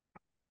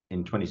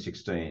in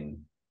 2016,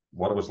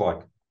 what it was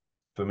like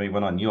for me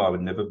when I knew I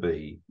would never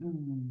be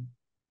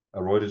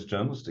a Reuters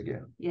journalist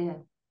again. Yeah.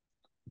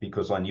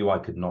 Because I knew I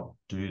could not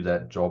do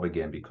that job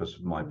again because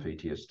of my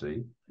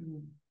PTSD.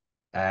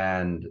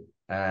 And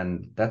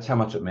that's how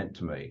much it meant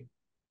to me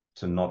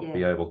to not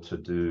be able to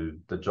do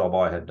the job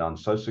I had done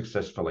so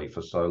successfully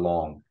for so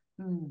long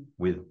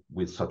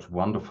with such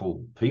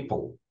wonderful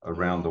people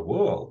around the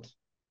world.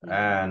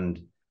 And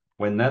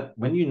when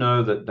you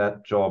know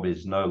that job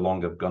is no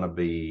longer going to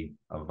be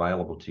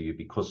available to you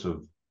because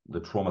of the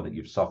trauma that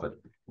you've suffered,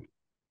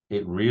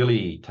 it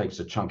really takes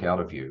a chunk out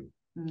of you.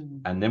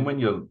 And then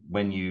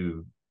when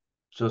you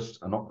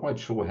just are not quite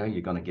sure how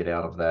you're going to get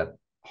out of that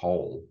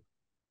hole,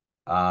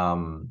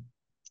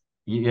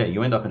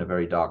 you end up in a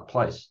very dark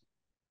place.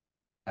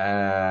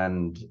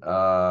 And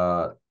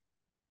that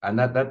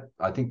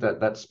I think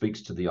that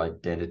speaks to the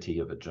identity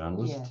of a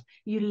journalist. Yeah,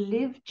 you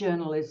live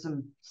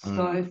journalism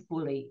so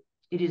fully.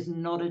 It is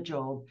not a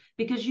job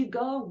because you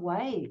go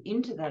away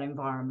into that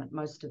environment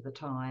most of the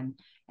time,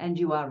 and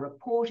you are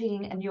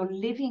reporting and you're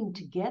living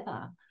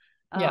together.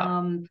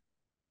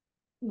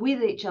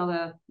 With each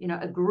other, you know,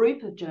 a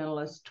group of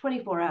journalists,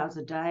 24 hours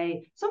a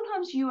day.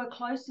 Sometimes you are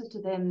closer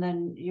to them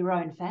than your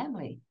own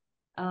family.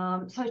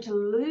 So to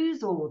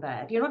lose all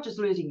that, you're not just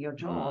losing your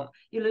job,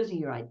 you're losing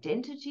your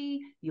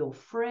identity, your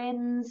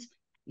friends,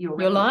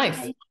 your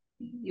life,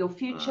 your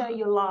future,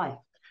 your life.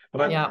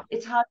 But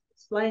it's hard to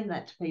explain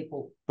that to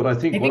people. But I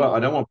think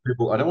I don't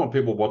want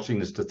people watching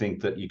this to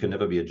think that you can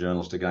never be a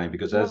journalist again,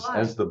 because as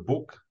I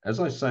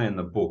say in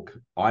the book,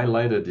 I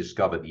later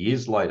discovered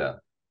years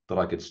later that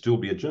I could still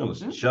be a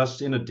journalist,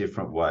 just in a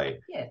different way.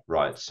 Yeah.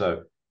 Right.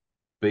 So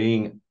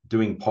doing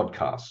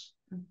podcasts,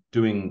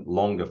 doing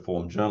longer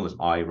form journalism,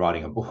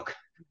 writing a book,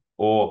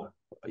 or,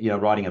 you know,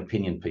 writing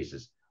opinion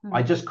pieces.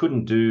 I just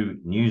couldn't do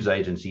news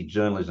agency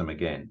journalism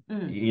again.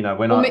 You know,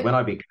 when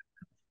I became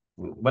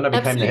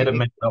the head of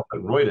mental health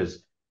at Reuters,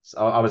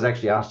 I was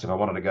actually asked if I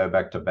wanted to go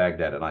back to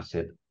Baghdad, and I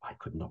said I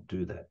could not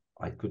do that.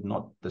 I could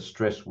not. The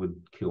stress would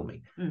kill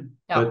me.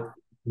 But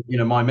you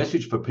know, my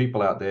message for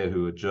people out there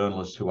who are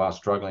journalists who are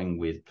struggling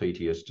with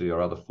PTSD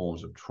or other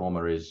forms of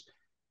trauma is,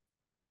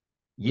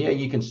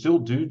 you can still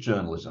do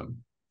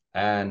journalism,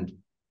 and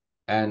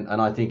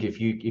I think if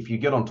you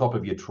get on top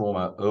of your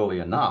trauma early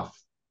enough,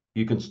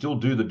 you can still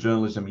do the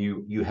journalism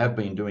you have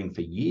been doing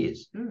for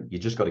years. You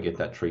just got to get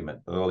that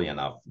treatment early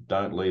enough.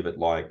 Don't leave it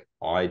like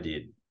I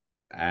did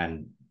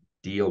and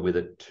deal with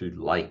it too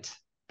late.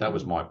 That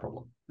was my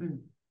problem. Do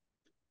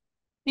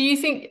you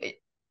think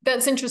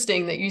that's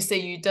interesting that you say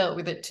you dealt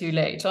with it too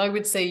late? I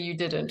would say you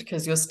didn't,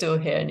 because you're still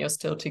here and you're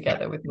still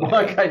together with me.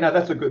 Okay, no,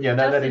 that's a good,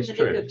 that is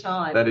true.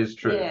 That is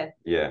true.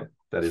 Yeah,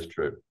 that is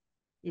true.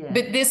 Yeah.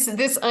 But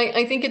this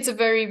I think it's a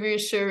very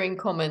reassuring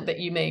comment that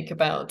you make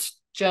about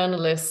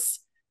journalists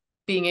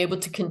being able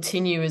to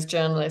continue as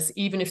journalists,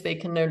 even if they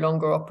can no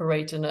longer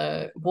operate in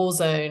a war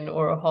zone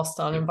or a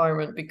hostile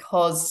environment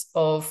because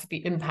of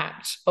the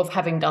impact of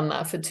having done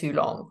that for too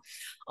long.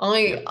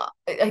 I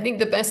think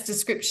the best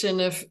description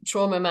of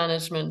trauma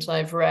management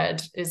I've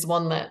read is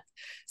one that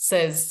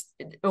says,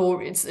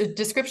 or it's a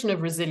description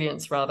of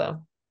resilience rather.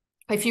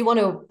 If you want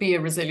to be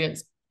a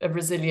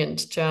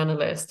resilient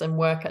journalist and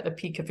work at the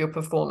peak of your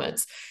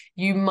performance,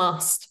 you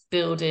must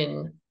build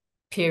in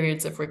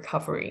periods of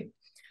recovery.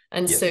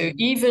 And so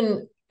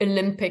even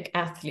Olympic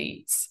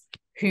athletes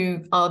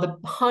who are the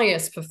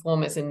highest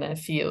performers in their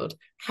field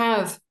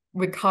have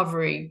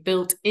recovery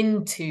built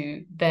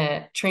into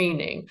their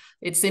training.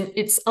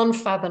 It's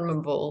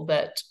unfathomable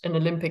that an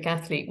Olympic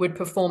athlete would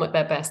perform at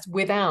their best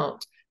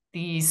without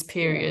these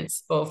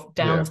periods of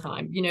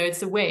downtime. You know,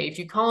 it's a wave.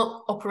 You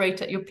can't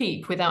operate at your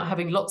peak without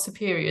having lots of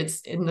periods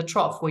in the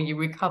trough where you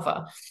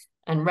recover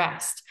and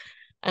rest.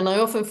 And I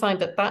often find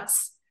that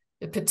that's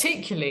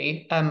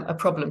particularly a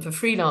problem for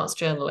freelance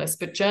journalists,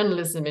 but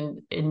journalism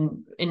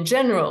in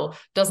general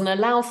doesn't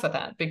allow for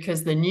that,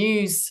 because the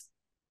news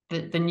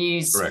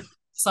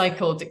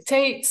cycle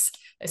dictates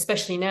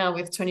especially now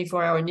with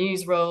 24-hour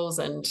news roles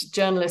and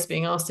journalists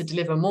being asked to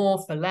deliver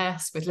more for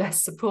less, with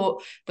less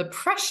support, the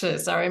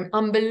pressures are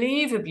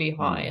unbelievably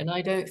high. And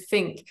I don't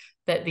think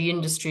that the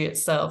industry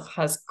itself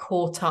has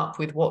caught up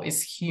with what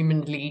is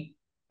humanly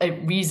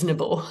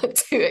reasonable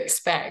to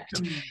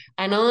expect.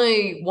 And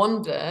I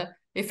wonder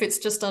if it's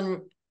just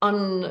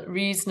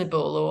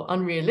unreasonable or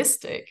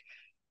unrealistic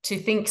to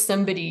think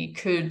somebody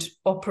could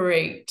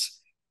operate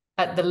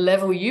at the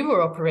level you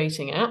were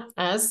operating at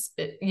as,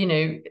 you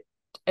know,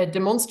 a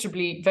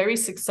demonstrably very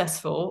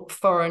successful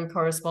foreign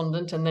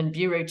correspondent and then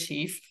bureau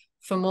chief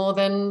for more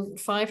than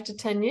 5 to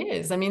 10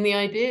 years. I mean, the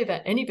idea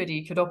that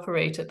anybody could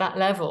operate at that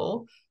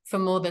level for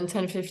more than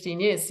 10, 15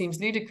 years seems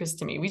ludicrous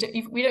to me. We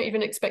don't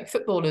even expect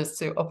footballers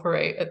to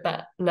operate at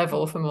that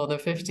level for more than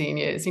 15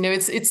 years. You know,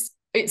 it's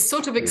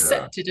sort of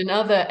accepted in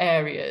other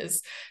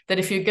areas that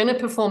if you're going to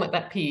perform at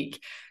that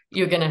peak,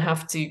 you're going to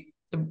have to,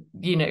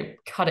 you know,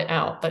 cut it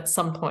out at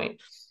some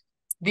point.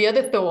 The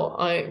other thought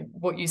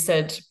what you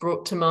said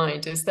brought to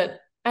mind is that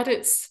at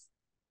its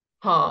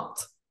heart,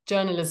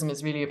 journalism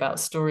is really about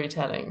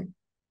storytelling.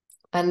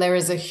 And there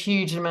is a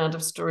huge amount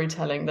of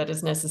storytelling that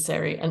is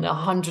necessary, and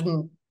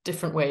 100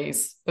 different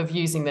ways of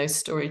using those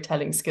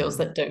storytelling skills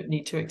that don't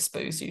need to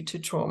expose you to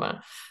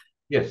trauma.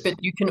 Yes. But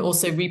you can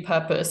also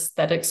repurpose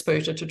that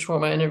exposure to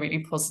trauma in a really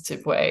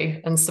positive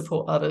way and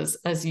support others,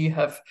 as you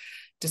have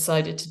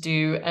decided to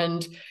do.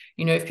 And,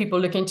 you know, if people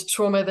look into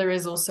trauma, there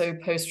is also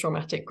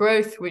post-traumatic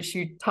growth, which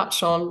you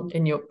touch on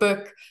in your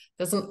book.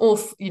 There's an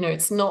awful, you know,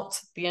 it's not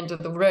the end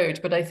of the road,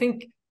 but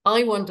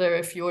I wonder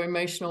if your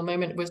emotional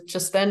moment was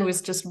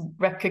just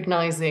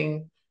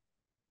recognizing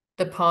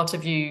the part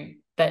of you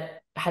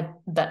that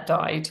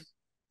died.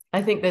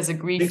 I think there's a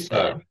grief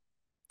there.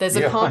 There's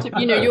a part of,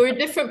 you know, you're a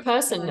different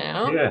person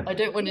now. Yeah. I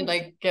don't want to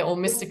like get all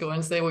mystical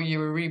and say, well, you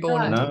were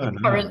reborn into the No.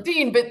 current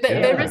Dean, but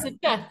there is a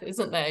death,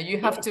 isn't there? You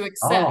have to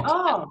accept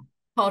that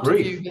part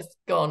grief. of you has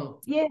gone.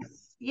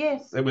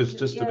 Yes. It was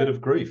just a bit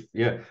of grief.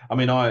 Yeah. I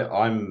mean,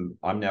 I'm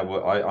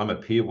a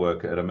peer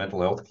worker at a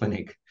mental health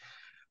clinic,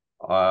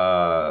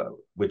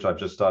 which I've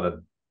just started,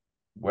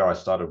 where I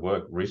started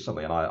work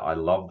recently, and I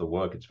love the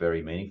work. It's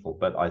very meaningful,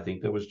 but I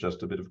think there was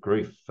just a bit of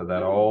grief for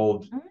that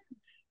old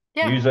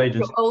news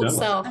agency old journalist.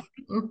 self.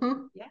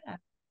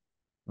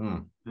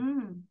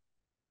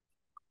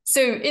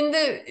 So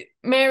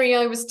Mary,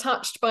 I was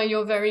touched by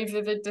your very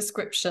vivid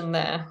description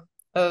there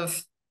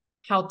of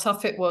how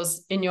tough it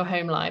was in your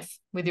home life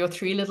with your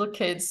 3 little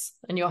kids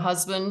and your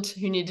husband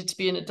who needed to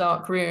be in a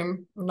dark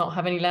room, not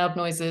have any loud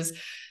noises.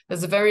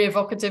 There's a very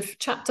evocative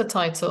chapter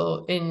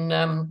title in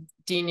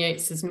Dean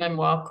Yates's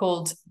memoir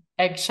called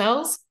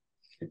Eggshells,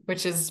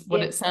 which is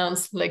what it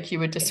sounds like you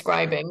were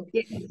describing.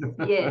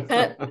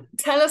 Yes.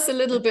 Tell us a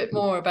little bit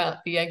more about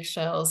the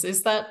eggshells.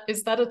 Is that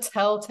a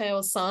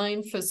telltale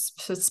sign for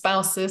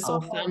spouses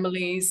or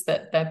families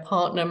that their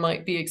partner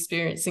might be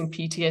experiencing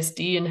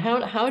PTSD? And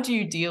how do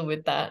you deal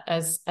with that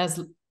as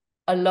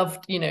a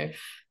loved, you know,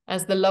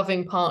 as the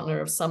loving partner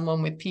of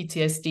someone with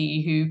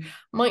PTSD who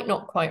might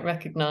not quite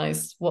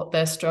recognize what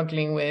they're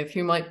struggling with,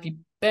 who might be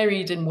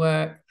buried in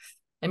work?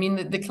 I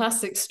mean, the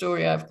classic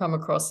story I've come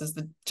across is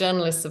the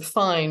journalists are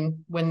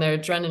fine when their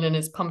adrenaline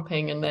is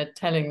pumping and they're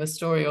telling the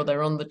story or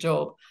they're on the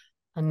job.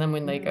 And then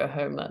when they go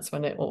home, that's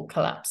when it all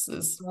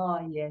collapses. Oh,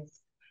 yes.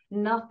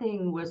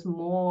 Nothing was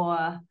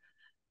more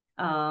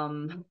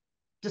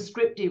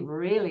descriptive,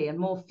 really, and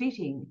more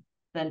fitting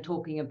than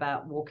talking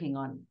about walking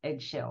on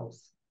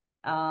eggshells.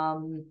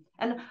 And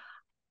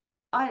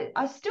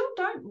I still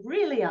don't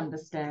really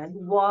understand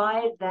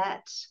why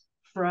that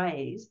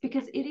phrase,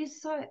 because it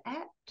is so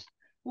apt,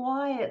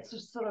 why it's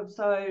sort of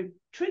so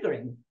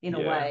triggering in a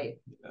way.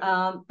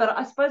 But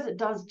I suppose it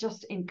does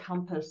just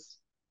encompass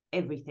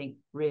everything,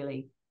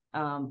 really.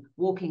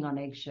 Walking on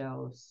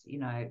eggshells, you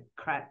know,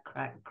 crack,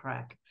 crack,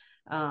 crack.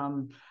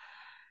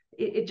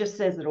 It just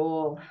says it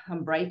all.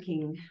 I'm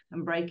breaking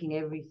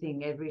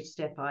everything, every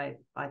step I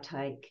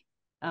take.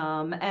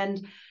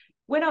 And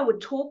when I would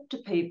talk to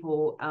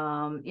people,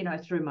 you know,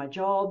 through my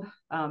job,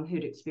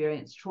 who'd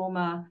experienced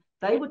trauma,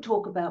 they would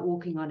talk about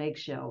walking on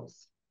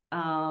eggshells.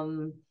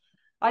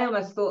 I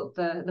almost thought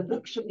the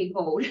book should be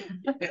called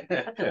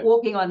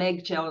Walking on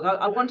Eggshells.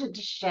 I wanted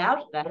to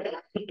shout that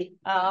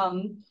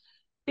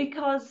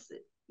because,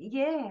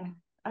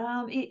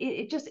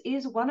 it just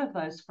is one of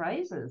those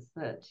phrases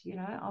that, you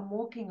know, I'm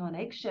walking on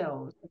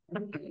eggshells.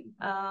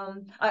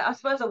 I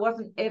suppose I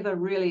wasn't ever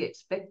really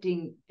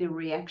expecting the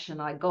reaction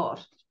I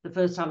got the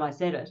first time I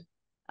said it,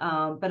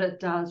 but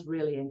it does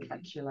really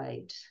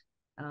encapsulate.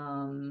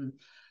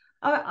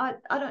 I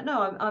don't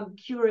know. I'm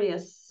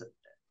curious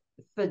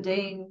for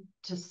Dean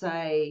to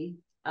say,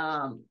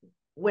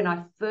 when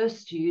I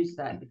first used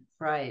that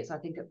phrase, I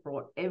think it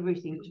brought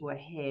everything to a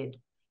head.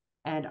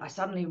 And I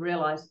suddenly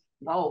realized,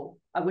 oh,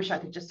 I wish I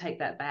could just take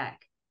that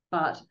back.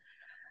 But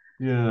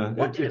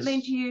what did it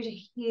mean to you to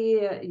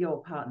hear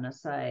your partner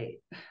say,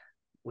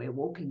 we're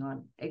walking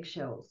on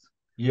eggshells?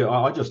 Yeah,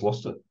 I just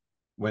lost it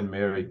when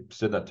Mary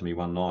said that to me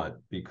one night,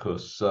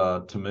 because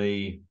to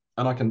me,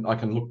 and I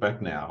can look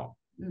back now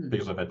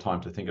because I've had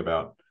time to think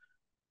about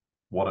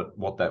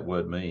what that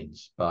word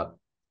means, but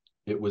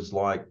it was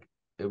like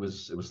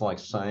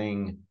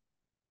saying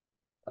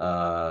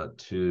to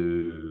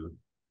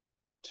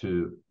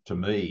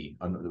me,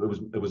 and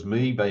it was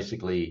me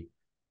basically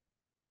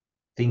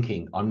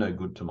thinking I'm no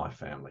good to my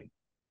family.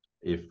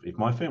 If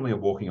my family are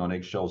walking on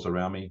eggshells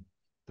around me,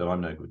 then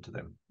I'm no good to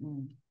them.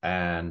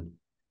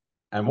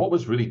 And what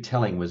was really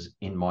telling was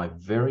in my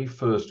very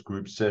first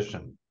group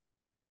session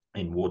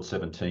in Ward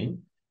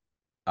 17,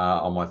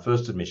 on my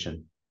first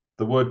admission,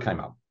 the word came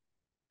up,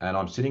 and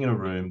I'm sitting in a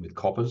room with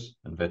coppers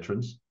and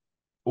veterans,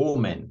 all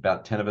men,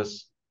 about 10 of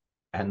us,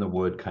 and the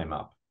word came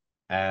up,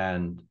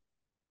 and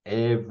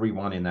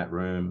everyone in that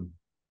room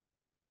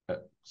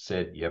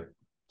said, yep,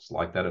 it's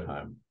like that at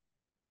home.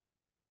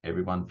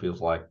 Everyone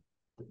feels like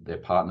their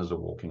partners are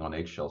walking on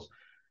eggshells.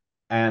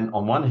 And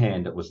on one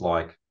hand, it was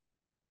like,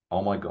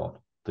 oh my God,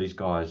 these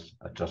guys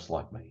are just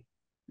like me.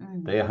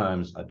 Their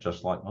homes are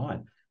just like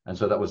mine. And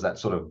so that was that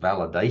sort of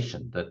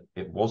validation that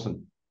it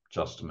wasn't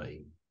just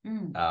me.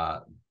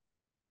 I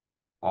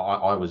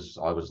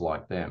was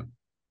like them.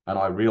 And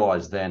I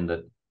realized then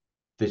that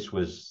this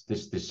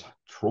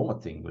trauma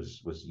thing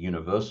was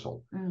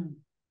universal.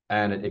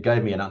 And it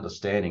gave me an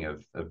understanding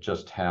of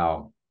just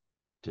how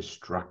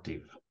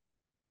destructive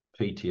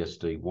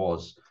PTSD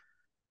was.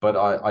 But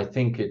I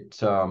think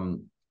it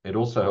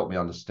also helped me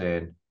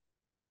understand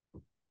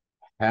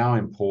how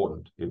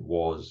important it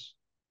was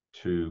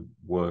to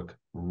work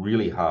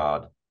really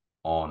hard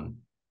on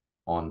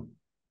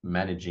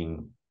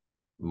managing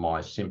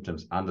my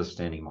symptoms,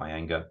 understanding my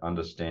anger,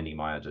 understanding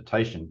my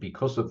agitation,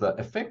 because of the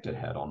effect it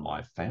had on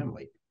my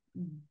family.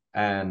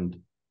 And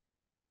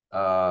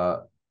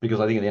because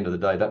I think at the end of the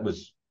day,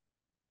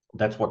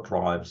 that's what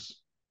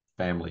drives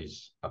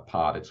families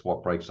apart. It's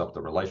what breaks up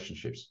the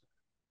relationships,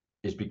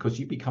 is because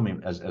you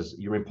become as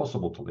you're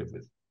impossible to live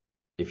with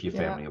if your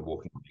family are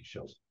walking on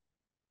eggshells.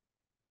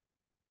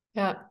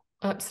 Yeah,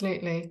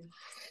 absolutely.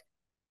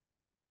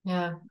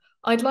 Yeah.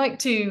 I'd like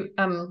to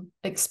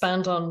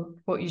expand on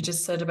what you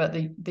just said about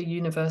the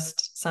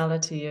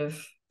universality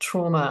of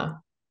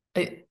trauma.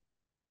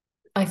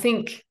 I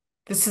think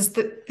this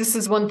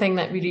is one thing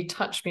that really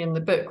touched me in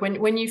the book.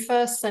 When you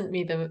first sent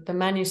me the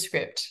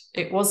manuscript,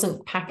 it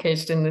wasn't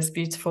packaged in this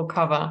beautiful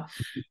cover.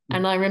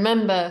 And I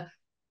remember,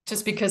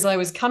 just because I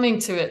was coming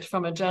to it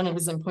from a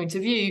journalism point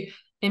of view,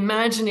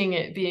 imagining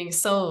it being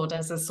sold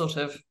as a sort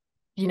of,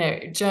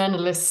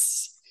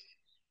 journalist's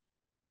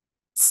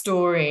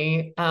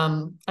story.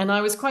 And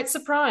I was quite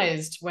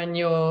surprised when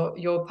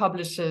your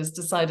publishers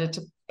decided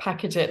to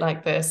package it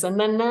like this. And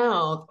then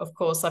now, of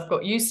course, I've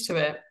got used to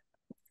it.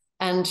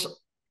 And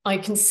I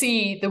can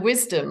see the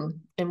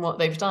wisdom in what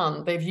they've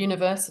done. They've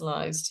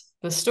universalized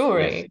the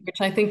story,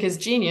 which I think is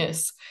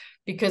genius,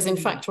 because in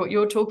fact, what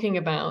you're talking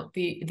about,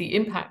 the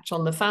impact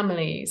on the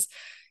families,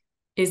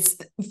 is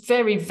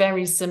very,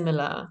 very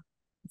similar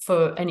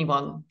for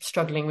anyone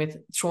struggling with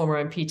trauma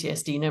and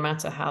PTSD, no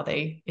matter how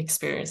they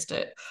experienced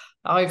it.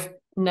 I've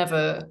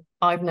never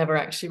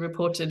actually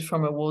reported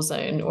from a war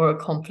zone or a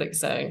conflict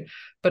zone,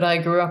 but I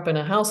grew up in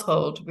a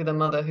household with a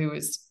mother who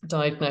was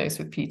diagnosed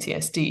with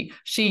PTSD.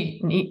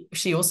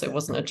 She also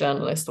wasn't a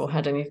journalist or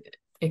had any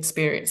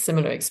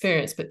similar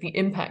experience, but the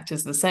impact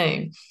is the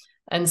same.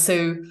 And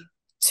so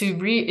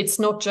it's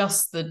not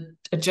just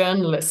a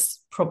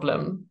journalist's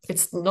problem.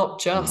 It's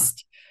not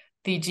just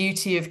the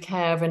duty of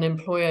care of an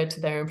employer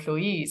to their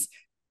employees.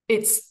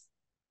 It's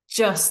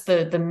just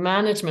the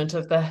management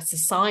of the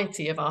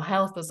society, of our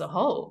health as a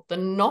whole. The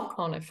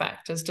knock-on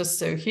effect is just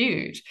so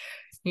huge.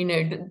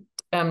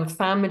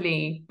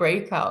 Family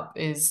breakup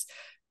is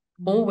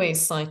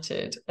always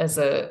cited as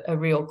a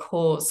real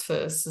cause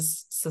for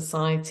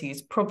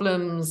society's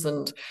problems,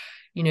 and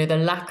the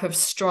lack of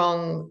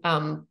strong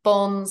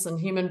bonds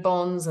and human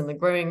bonds, and the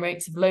growing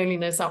rates of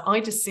loneliness. I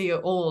just see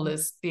it all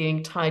as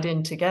being tied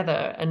in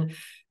together. And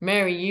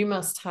Mary, you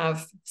must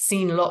have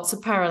seen lots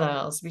of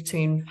parallels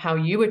between how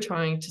you were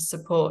trying to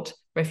support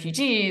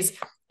refugees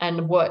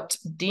and what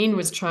Dean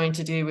was trying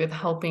to do with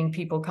helping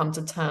people come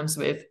to terms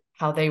with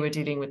how they were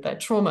dealing with their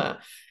trauma.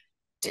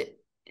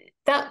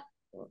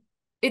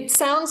 It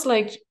sounds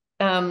like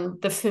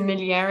the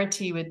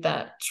familiarity with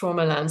that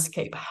trauma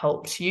landscape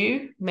helped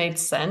you, made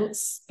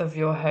sense of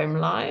your home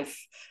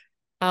life.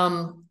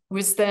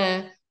 Was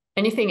there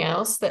anything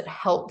else that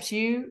helped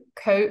you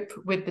cope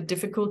with the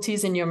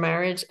difficulties in your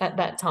marriage at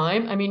that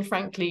time? I mean,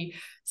 frankly,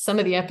 some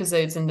of the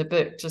episodes in the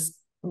book just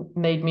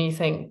made me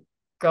think,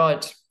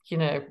 God,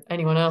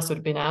 anyone else would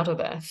have been out of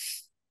there.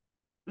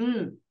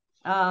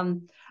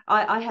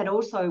 I had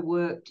also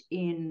worked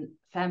in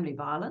family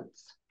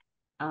violence.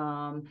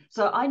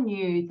 So I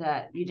knew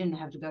that you didn't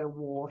have to go to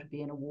war to be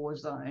in a war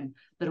zone,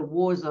 that a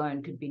war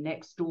zone could be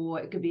next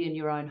door, it could be in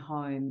your own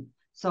home.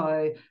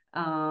 So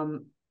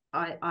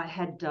I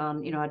had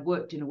done, I'd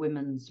worked in a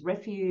women's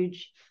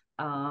refuge.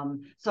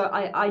 So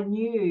I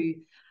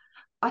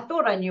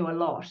thought I knew a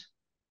lot.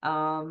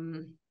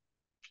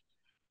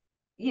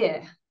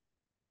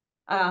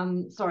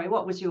 Sorry,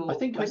 what was your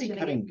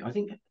question? I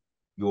think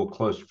your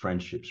close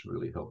friendships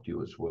really helped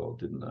you as well,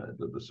 didn't they?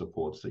 The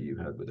supports that you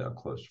had with our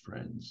close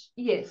friends.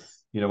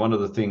 Yes. You know, one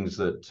of the things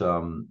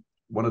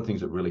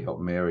that really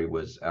helped Mary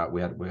was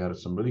we had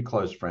some really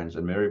close friends,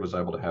 and Mary was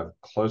able to have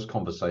close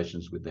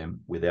conversations with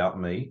them without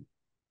me.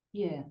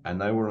 Yeah. And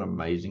they were an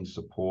amazing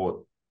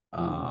support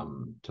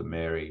to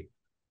Mary,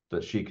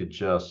 that she could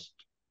just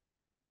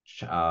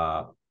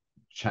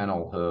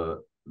channel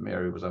her.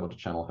 Mary was able to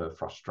channel her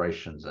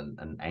frustrations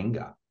and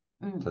anger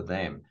to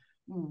them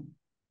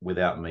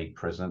without me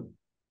present,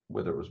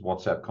 whether it was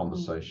WhatsApp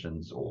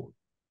conversations or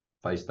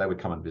they would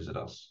come and visit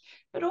us.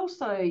 But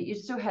also, you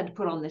still had to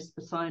put on this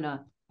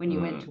persona when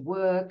you went to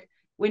work,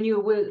 when you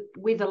were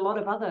with a lot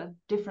of other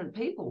different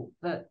people,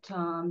 that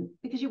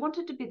because you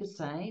wanted to be the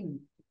same.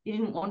 You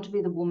didn't want to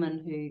be the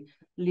woman who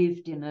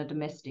lived in a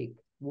domestic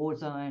war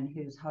zone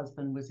whose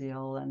husband was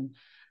ill, and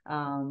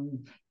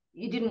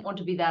you didn't want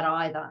to be that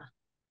either.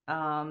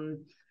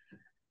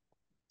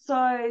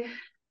 So,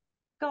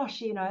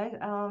 gosh, you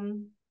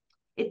know,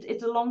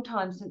 it's a long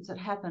time since it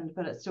happened,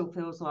 but it still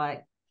feels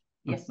like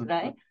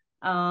yesterday.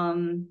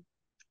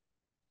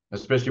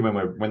 Especially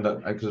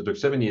because it took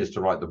 7 years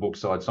to write the book,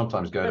 so I'd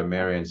sometimes go to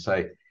Mary and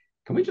say,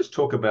 "Can we just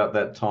talk about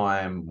that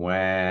time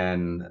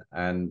when?"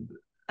 And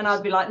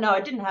I'd be like, "No,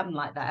 it didn't happen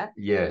like that."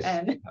 Yes,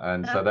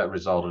 and so that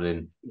resulted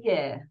in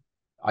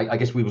I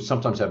guess we would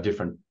sometimes have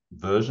different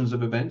versions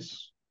of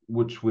events,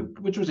 which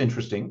was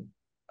interesting,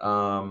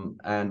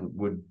 and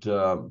would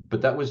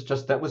but that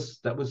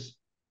was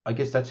I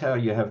guess that's how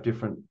you have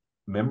different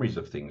memories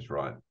of things,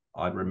 right?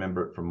 I'd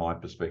remember it from my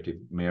perspective.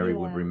 Mary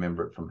would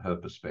remember it from her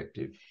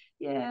perspective.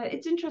 Yeah,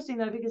 it's interesting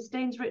though, because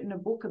Dean's written a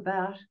book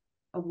about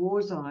a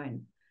war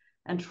zone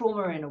and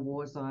trauma in a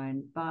war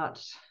zone,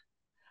 but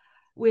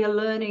we are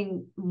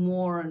learning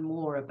more and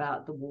more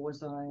about the war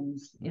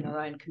zones in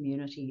our own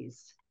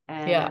communities.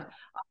 And I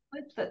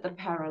hope that the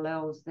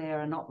parallels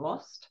there are not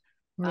lost.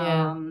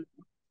 Yeah.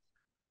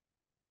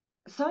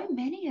 So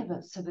many of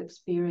us have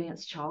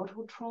experienced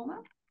childhood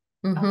trauma.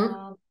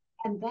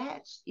 And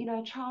that, you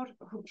know,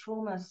 childhood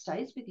trauma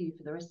stays with you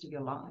for the rest of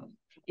your life.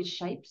 It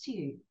shapes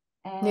you.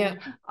 And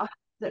I hope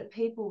that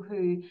people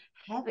who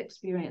have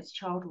experienced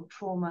childhood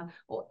trauma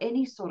or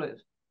any sort of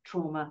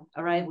trauma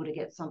are able to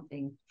get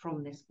something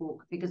from this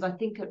book, because I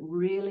think it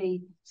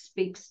really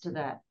speaks to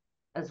that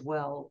as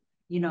well.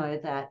 You know,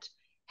 that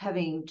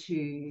having to,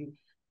 you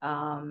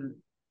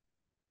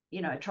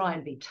know, try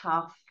and be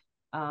tough.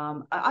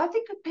 I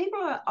think that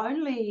people are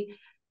only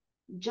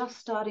just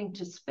starting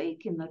to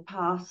speak in the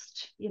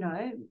past, you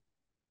know,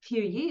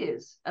 few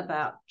years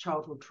about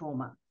childhood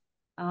trauma.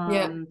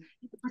 We're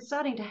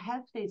starting to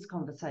have these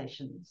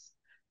conversations.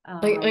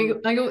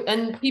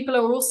 And people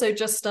are also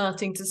just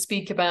starting to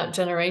speak about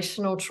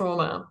generational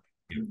trauma,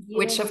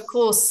 which of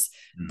course,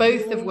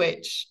 both of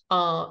which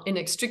are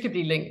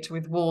inextricably linked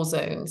with war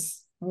zones.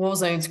 War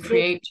zones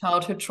create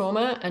childhood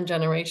trauma and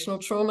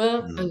generational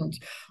trauma. And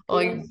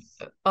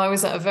I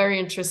was at a very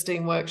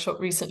interesting workshop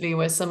recently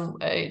where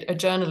a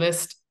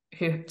journalist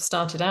who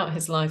started out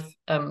his life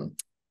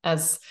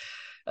as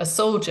a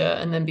soldier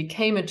and then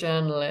became a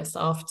journalist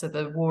after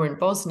the war in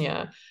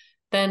Bosnia.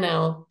 They're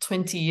now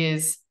 20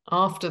 years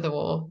after the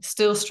war,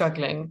 still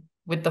struggling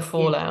with the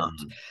fallout,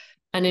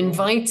 and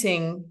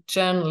inviting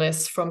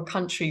journalists from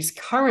countries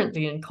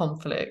currently in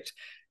conflict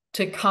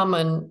to come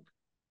and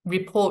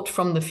report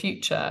from the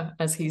future,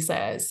 as he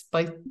says,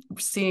 by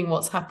seeing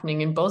what's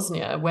happening in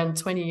Bosnia, when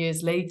 20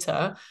 years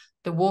later,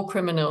 the war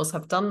criminals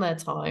have done their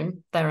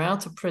time, they're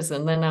out of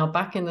prison, they're now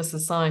back in the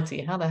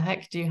society. How the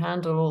heck do you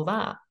handle all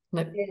that?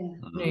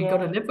 You've got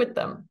to live with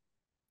them.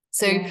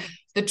 So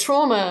the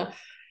trauma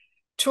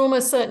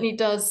certainly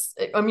does.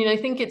 I mean, I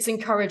think it's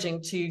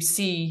encouraging to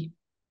see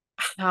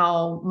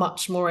how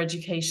much more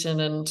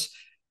education and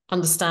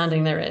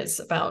understanding there is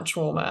about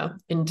trauma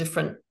in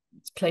different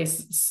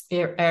places,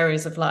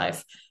 areas of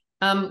life.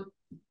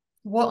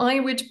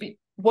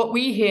 What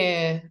we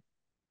hear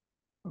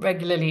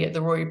regularly at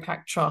the Rory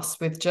Peck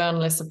Trust with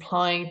journalists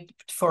applying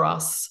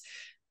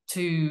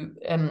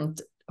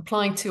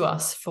to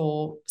us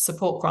for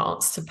support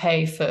grants to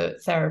pay for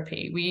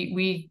therapy.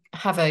 We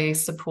have a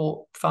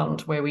support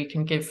fund where we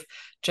can give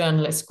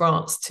journalists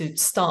grants to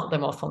start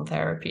them off on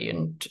therapy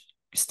and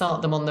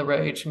start them on the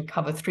road and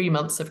cover 3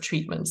 months of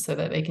treatment so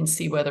that they can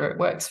see whether it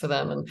works for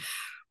them. And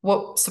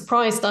what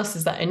surprised us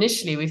is that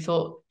initially we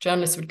thought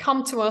journalists would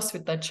come to us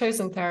with their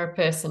chosen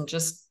therapist and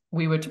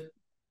we would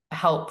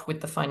help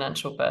with the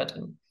financial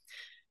burden.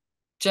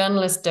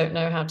 Journalists don't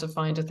know how to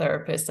find a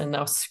therapist, and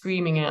they're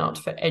screaming out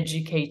for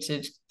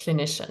educated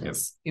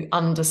clinicians who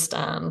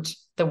understand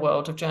the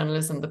world of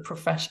journalism,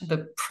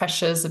 the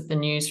pressures of the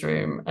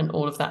newsroom and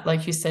all of that.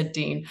 Like you said,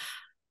 Dean,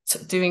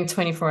 doing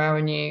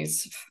 24-hour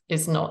news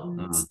is not,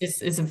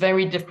 is a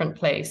very different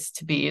place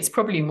to be. It's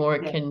probably more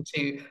akin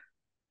to,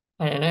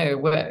 I don't know,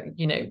 where,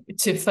 you know,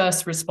 to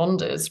first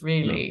responders,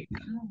 really,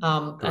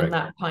 and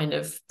that kind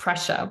of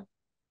pressure.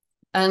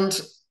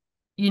 And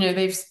you know,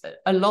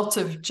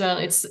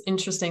 it's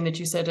interesting that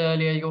you said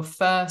earlier, your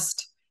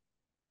first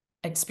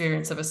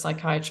experience of a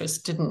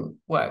psychiatrist didn't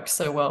work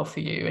so well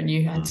for you, and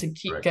you had to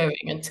keep going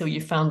until you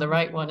found the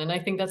right one. And I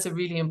think that's a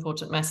really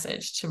important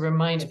message to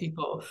remind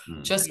people,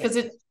 just because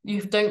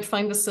you don't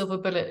find the silver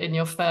bullet in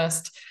your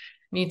first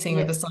meeting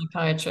with a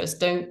psychiatrist,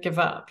 don't give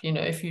up. You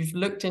know, if you've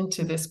looked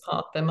into this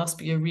path, there must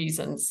be a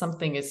reason.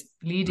 Something is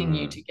leading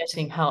you to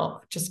getting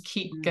help. Just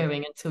keep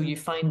going until you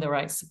find the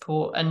right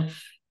support. And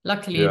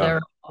luckily, there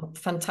are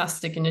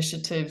fantastic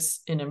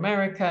initiatives in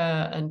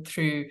America and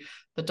through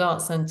the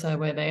Dart Center,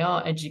 where they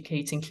are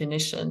educating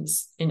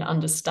clinicians in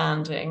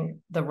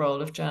understanding the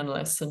role of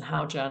journalists and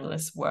how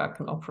journalists work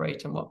and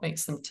operate and what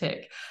makes them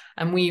tick.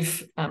 And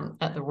we've,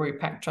 at the Rory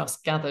Peck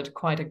Trust, gathered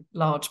quite a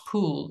large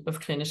pool of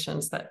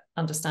clinicians that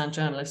understand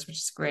journalists, which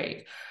is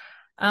great.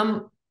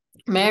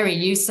 Mary,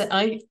 you said,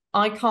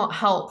 I can't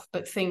help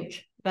but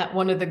think that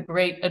one of the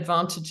great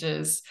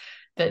advantages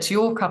that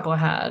your couple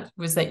had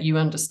was that you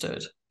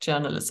understood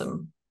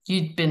journalism.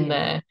 You'd been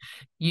there,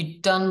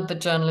 you'd done the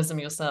journalism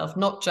yourself,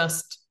 not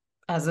just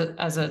as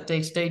a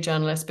day-to-day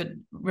journalist, but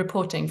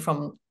reporting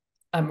from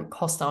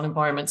hostile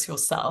environments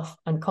yourself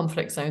and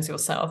conflict zones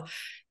yourself.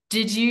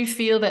 Did you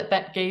feel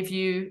that gave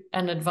you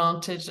an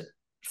advantage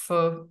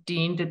for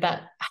Dean? Did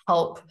that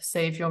help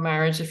save your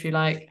marriage, if you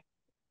like?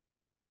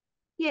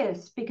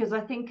 Yes, because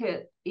I think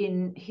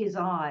in his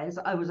eyes,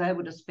 I was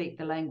able to speak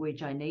the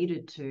language I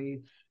needed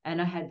to,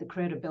 and I had the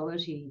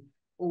credibility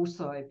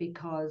also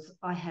because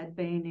I had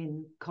been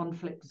in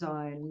conflict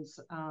zones.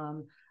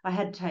 I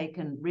had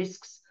taken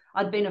risks.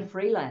 I'd been a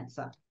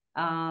freelancer.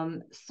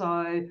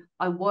 So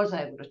I was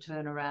able to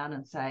turn around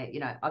and say, you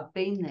know, I've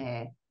been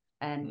there.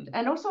 And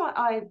also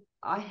I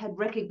had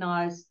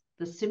recognized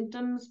the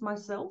symptoms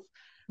myself.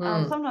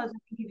 Sometimes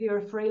if you're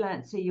a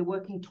freelancer, you're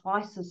working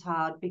twice as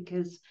hard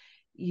because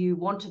you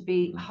want to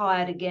be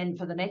hired again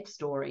for the next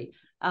story.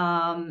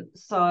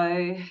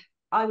 So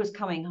I was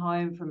coming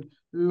home from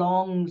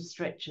long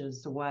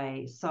stretches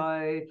away.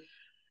 So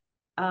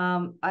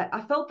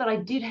I felt that I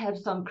did have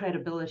some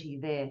credibility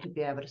there to be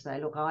able to say,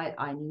 look,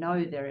 I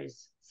know there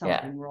is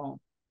something wrong.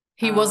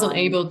 He wasn't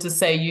able to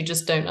say, you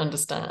just don't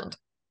understand.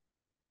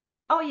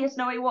 Oh, yes,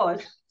 no, he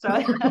was. So,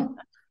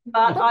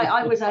 but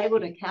I was able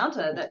to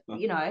counter that,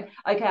 you know,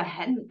 okay, I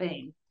hadn't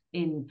been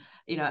in,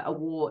 you know, a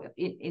war,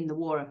 in the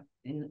war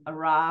in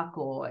Iraq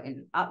or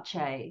in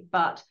Aceh,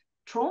 but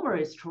trauma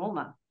is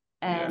trauma.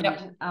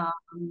 And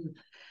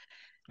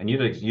and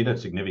you'd had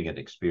significant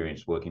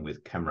experience working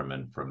with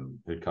cameramen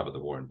who'd covered the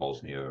war in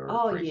Bosnia,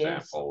 for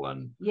example.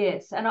 And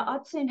and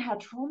I'd seen how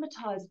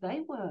traumatized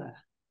they were.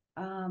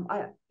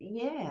 I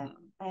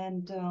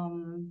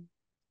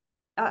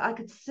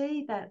could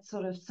see that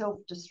sort of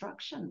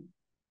self-destruction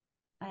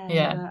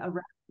around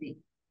me.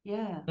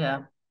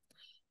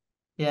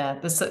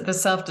 The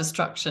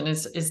self-destruction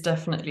is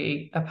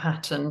definitely a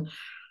pattern.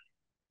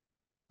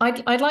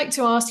 I'd like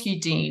to ask you,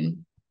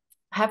 Dean,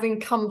 having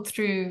come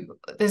through,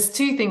 there's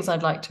two things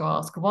I'd like to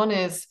ask. One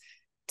is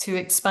to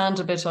expand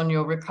a bit on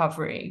your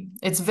recovery.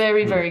 It's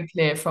very, very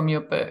clear from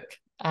your book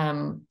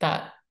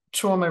that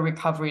trauma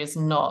recovery is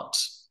not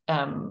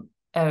a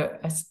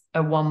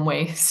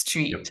one-way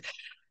street.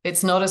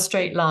 It's not a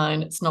straight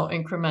line. It's not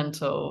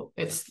incremental.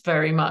 It's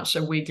very much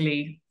a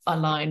wiggly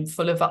line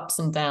full of ups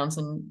and downs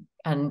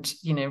and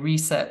you know,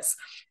 resets.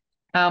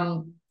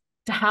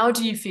 How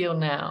do you feel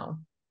now?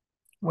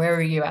 Where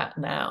are you at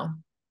now?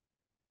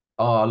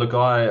 Oh, look,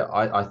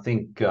 I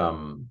think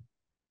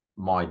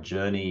my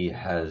journey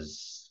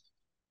has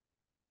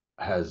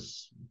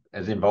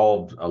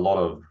involved a lot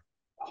of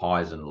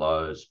highs and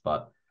lows,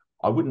 but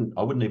I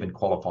wouldn't even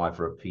qualify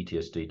for a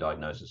PTSD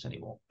diagnosis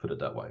anymore, put it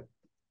that way.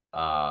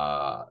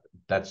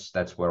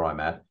 That's where I'm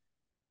at.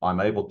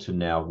 I'm able to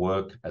now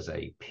work as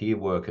a peer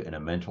worker in a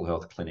mental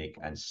health clinic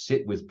and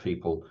sit with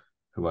people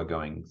who are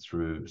going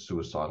through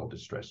suicidal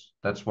distress.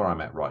 That's where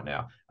I'm at right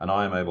now. And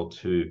I am able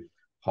to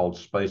hold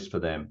space for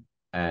them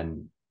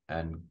and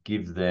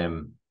give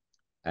them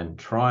and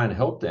try and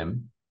help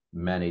them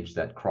manage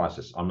that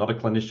crisis. I'm not a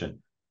clinician,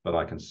 but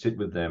I can sit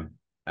with them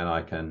and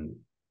I can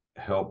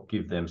help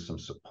give them some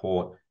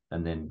support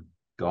and then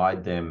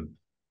guide them,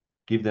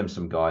 give them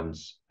some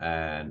guidance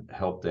and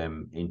help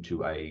them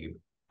into a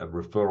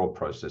referral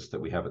process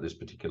that we have at this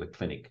particular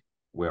clinic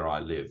where I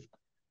live.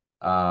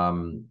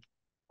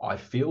 I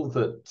feel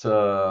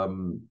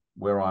that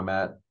where I'm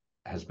at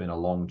has been a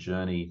long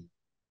journey,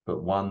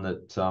 but one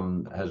that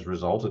has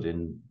resulted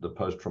in the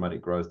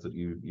post-traumatic growth that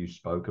you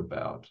spoke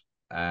about.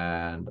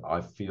 And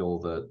I feel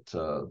that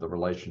the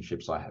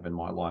relationships I have in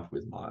my life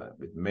with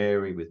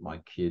Mary, with my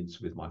kids,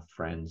 with my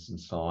friends and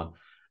so on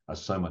are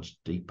so much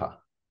deeper.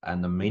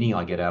 And the meaning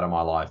I get out of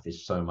my life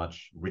is so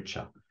much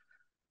richer.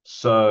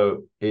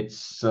 So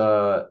it's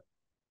I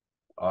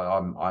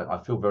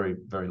feel very,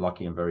 very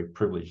lucky and very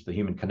privileged. The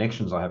human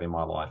connections I have in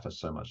my life are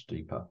so much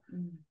deeper.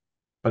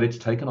 But it's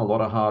taken a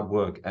lot of hard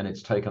work, and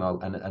it's taken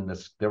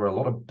there are a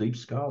lot of deep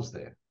scars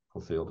there,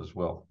 Clothilde, as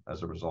well,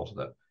 as a result of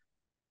that.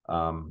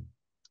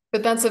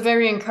 But that's a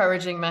very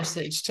encouraging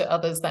message to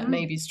others that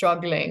may be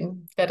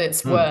struggling, that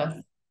it's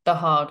worth the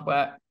hard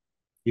work.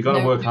 You got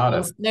to work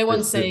harder. No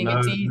one's saying no,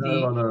 it's easy,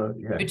 no other,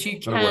 but you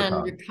got to work can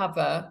hard.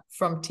 recover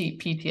from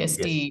PTSD. Yes.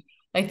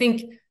 I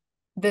think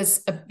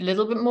there's a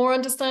little bit more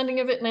understanding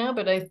of it now,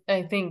 but I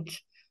think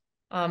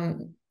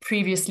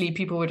previously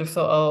people would have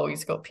thought, oh,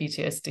 he's got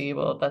PTSD.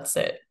 Well, that's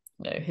it.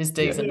 No, his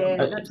days are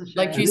numbered.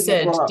 Like you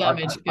said,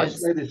 damaged I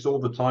goods. say this all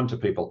the time to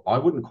people. I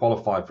wouldn't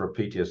qualify for a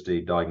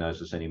PTSD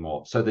diagnosis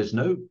anymore. So there's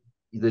no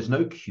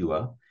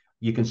cure.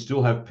 You can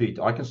still have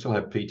I can still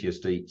have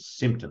PTSD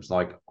symptoms.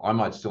 Like I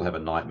might still have a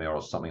nightmare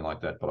or something like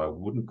that, but I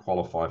wouldn't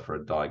qualify for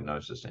a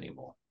diagnosis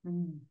anymore.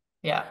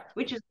 Yeah,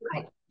 which is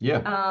great.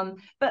 Yeah.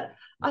 But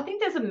I think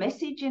there's a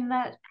message in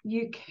that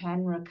you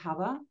can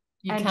recover.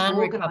 You can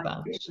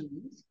recover.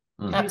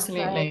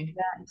 Absolutely.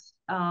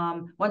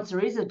 That once there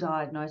is a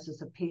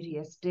diagnosis of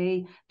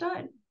PTSD,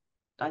 don't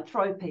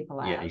throw people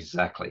out. Yeah,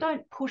 exactly.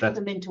 Don't push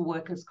them into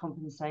workers'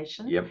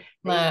 compensation. Yep.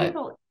 These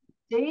people,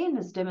 Dean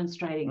is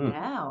demonstrating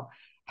now,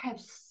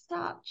 have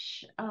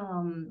such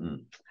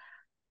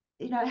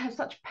have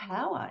such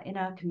power in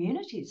our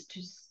communities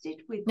to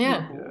sit with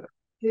people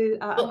who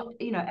are, as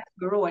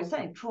we're always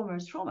saying, trauma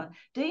is trauma.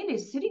 Dean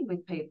is sitting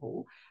with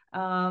people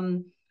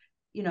 3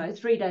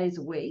 days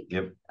a week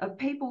of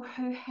people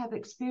who have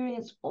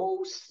experienced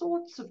all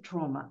sorts of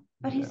trauma,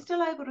 but he's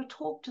still able to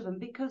talk to them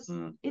because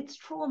it's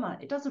trauma.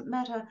 It doesn't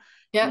matter,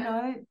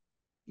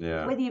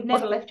 whether you've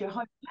never left your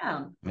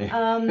hometown.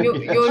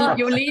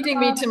 You're leading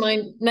me to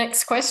my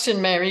next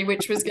question, Mary,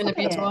 which was going to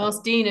be to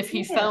ask Dean if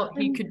he felt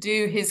he could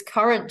do his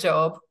current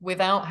job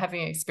without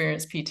having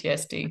experienced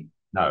PTSD.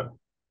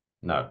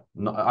 No,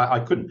 I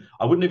couldn't.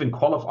 I wouldn't even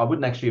qualify. I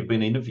wouldn't actually have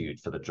been interviewed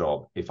for the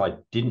job if I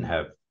didn't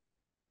have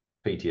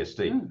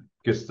PTSD,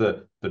 because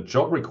the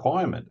job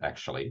requirement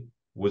actually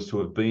was to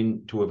have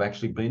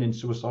actually been in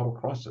suicidal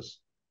crisis,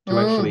 to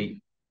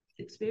actually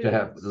to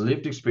have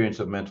lived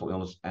experience of mental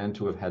illness and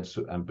to have had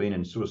and been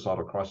in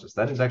suicidal crisis.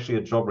 That is actually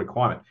a job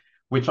requirement,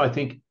 which I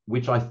think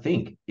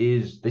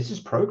is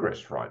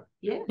progress, right?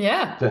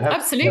 Yeah,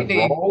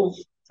 absolutely.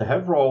 To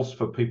have roles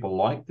for people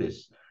like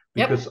this,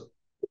 because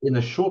in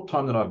the short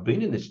time that I've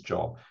been in this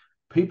job,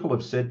 people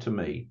have said to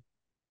me,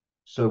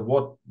 so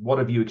what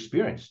have you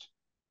experienced?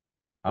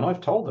 And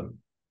I've told them,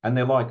 and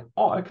they're like,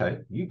 oh, okay,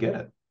 you get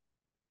it.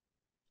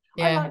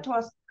 I'd like to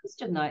ask a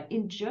question though,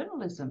 in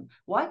journalism,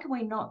 why can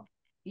we not,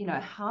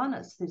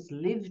 harness this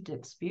lived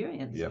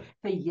experience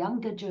for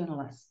younger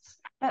journalists?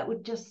 That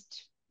would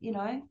just,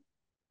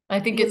 I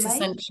think it's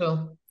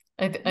essential.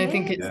 I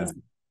think it's,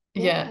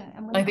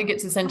 I think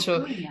it's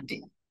essential.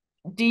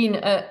 Dean,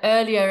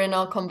 earlier in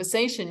our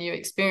conversation, you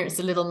experienced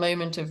a little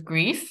moment of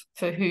grief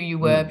for who you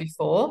were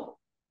before.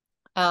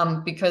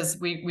 Because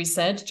we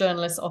said for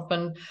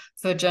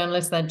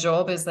journalists, their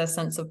job is their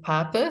sense of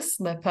purpose,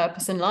 their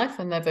purpose in life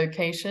and their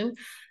vocation.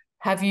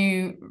 Have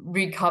you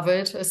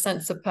recovered a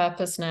sense of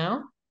purpose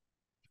now?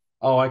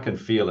 Oh, I can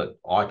feel it.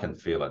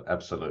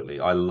 Absolutely.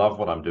 I love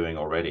what I'm doing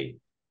already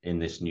in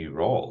this new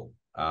role.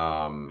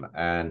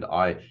 And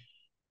I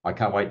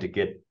can't wait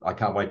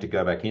to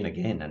go back in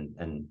again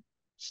and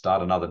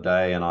start another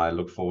day. And I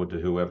look forward to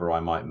whoever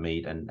I might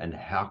meet and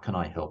how can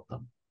I help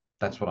them?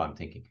 That's what I'm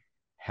thinking.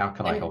 How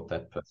can I help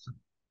that person?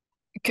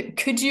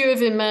 Could you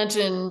have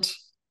imagined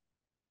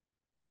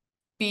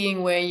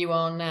being where you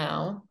are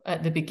now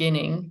at the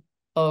beginning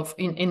of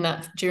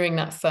during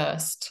that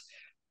first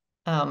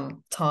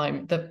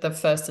time, the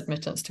first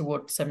admittance to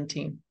Ward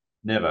 17?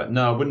 Never.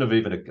 No, I wouldn't have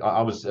even.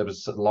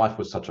 Life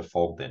was such a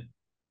fog then.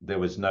 There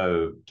was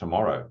no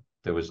tomorrow.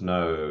 There was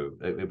no.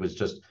 It was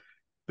just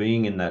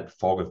being in that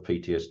fog of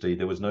PTSD.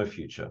 There was no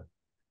future.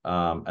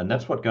 And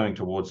that's what going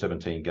towards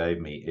 17 gave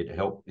me. It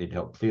helped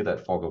clear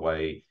that fog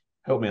away,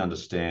 helped me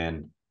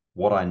understand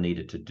what I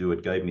needed to do.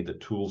 It gave me the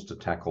tools to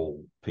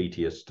tackle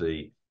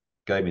PTSD,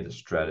 gave me the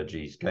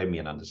strategies, gave me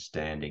an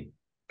understanding,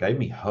 gave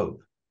me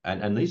hope.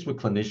 And these were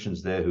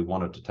clinicians there who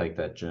wanted to take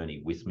that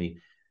journey with me.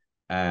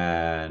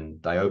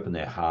 And they opened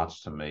their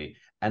hearts to me.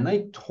 And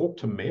they talked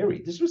to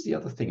Mary. This was the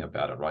other thing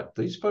about it, right?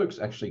 These folks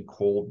actually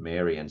called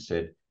Mary and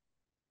said,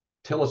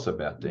 tell us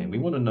about Dean. We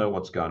want to know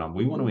what's going on.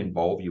 We want to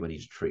involve you in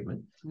his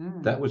treatment.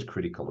 That was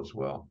critical as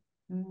well.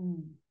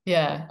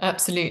 Yeah,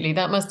 absolutely.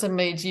 That must have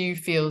made you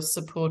feel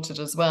supported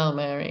as well,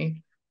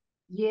 Mary.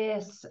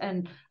 Yes,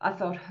 and I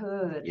felt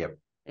heard. Yep.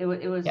 It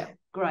was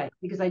great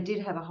because they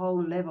did have a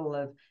whole level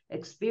of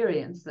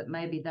experience that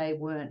maybe they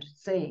weren't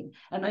seeing.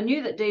 And I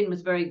knew that Dean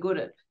was very good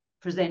at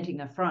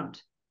presenting a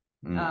front.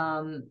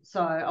 So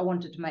I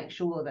wanted to make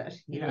sure that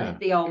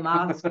the old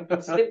mask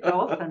slipped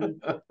off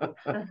and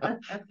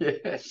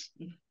yes.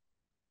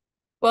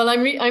 Well,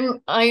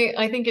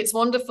 I think it's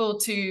wonderful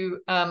to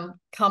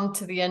come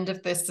to the end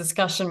of this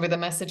discussion with a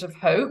message of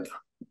hope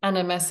and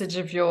a message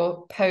of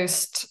your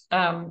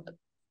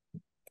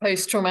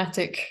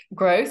post-traumatic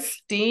growth,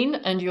 Dean,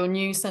 and your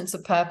new sense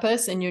of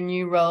purpose in your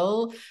new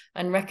role,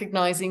 and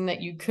recognizing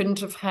that you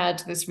couldn't have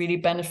had this really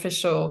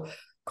beneficial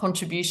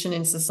contribution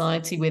in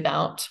society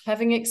without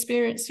having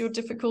experienced your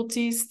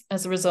difficulties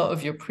as a result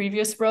of your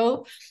previous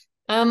role.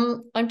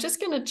 I'm just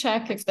going to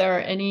check if there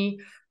are any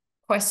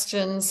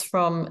questions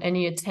from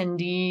any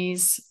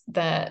attendees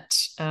that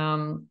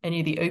any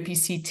of the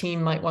OPC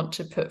team might want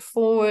to put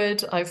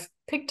forward? I've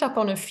picked up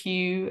on a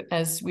few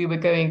as we were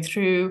going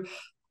through.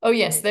 Oh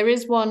yes, there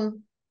is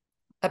one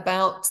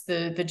about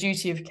the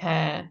duty of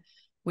care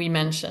we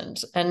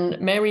mentioned.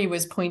 And Mary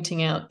was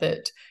pointing out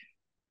that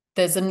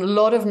there's a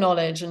lot of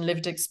knowledge and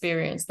lived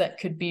experience that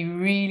could be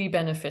really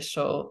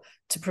beneficial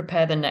to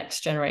prepare the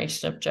next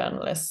generation of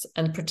journalists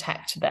and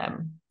protect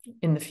them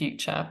in the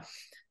future.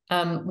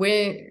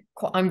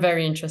 I'm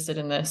very interested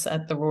in this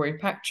at the Rory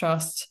Peck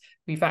Trust.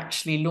 We've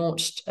actually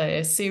launched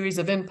a series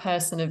of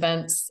in-person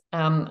events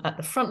at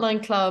the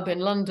Frontline Club in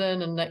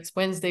London, and next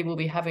Wednesday we'll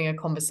be having a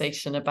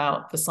conversation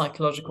about the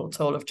psychological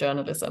toll of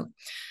journalism.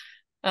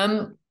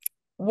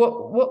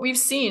 What we've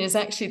seen is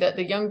actually that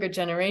the younger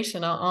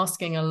generation are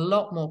asking a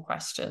lot more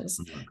questions.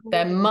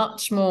 They're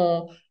much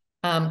more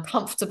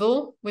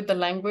comfortable with the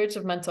language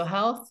of mental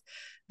health.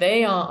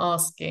 They are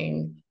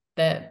asking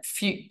their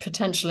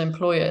potential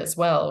employers,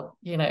 well,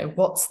 you know,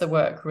 what's the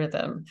work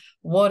rhythm?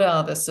 What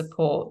are the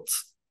support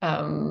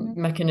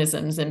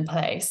mechanisms in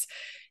place?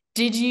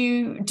 Do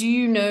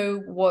you know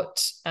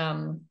what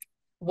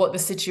the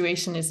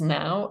situation is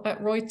now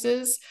at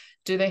Reuters?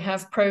 Do they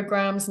have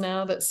programs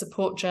now that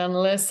support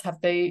journalists? Have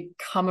they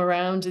come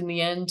around in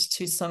the end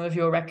to some of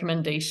your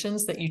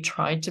recommendations that you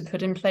tried to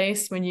put in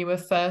place when you were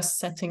first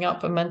setting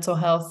up a mental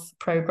health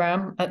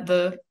program at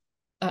the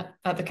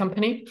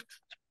company?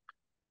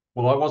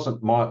 Well, I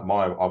wasn't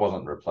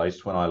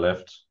replaced when I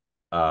left,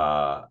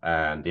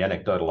 and the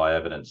anecdotal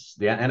evidence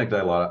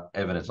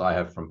I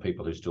have from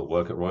people who still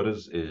work at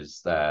Reuters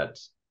is that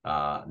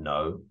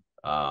no,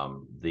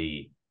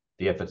 the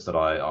efforts that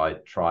I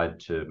tried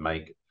to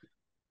make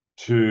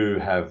to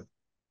have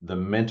the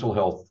mental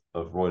health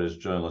of Reuters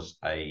journalists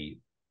a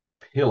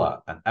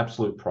pillar, an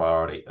absolute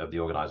priority of the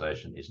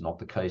organization is not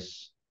the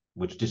case,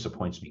 which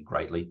disappoints me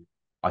greatly.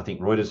 I think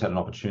Reuters had an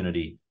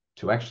opportunity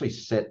to actually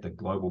set the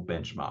global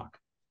benchmark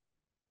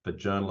for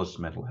journalists'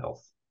 mental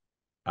health,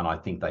 and I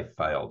think they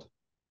failed.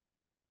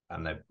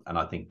 And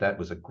I think that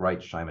was a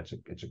great shame. It's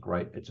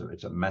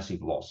a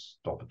massive lost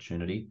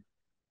opportunity.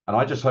 And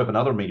I just hope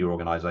another media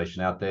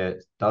organization out there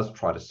does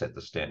try to set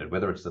the standard,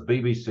 whether it's the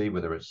BBC,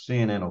 whether it's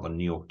CNN or the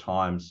New York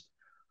Times.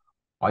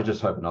 I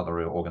just hope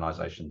another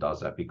organization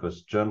does that,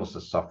 because journalists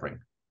are suffering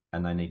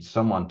and they need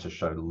someone to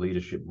show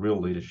leadership,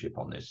 real leadership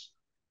on this,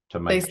 to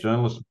make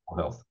journalists'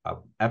 mental health an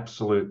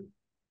absolute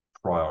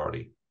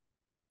priority.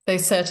 They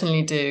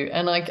certainly do.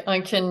 And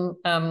I can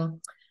I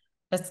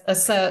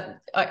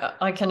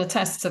can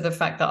attest to the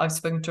fact that I've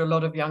spoken to a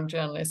lot of young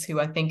journalists who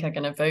I think are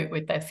going to vote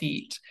with their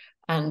feet.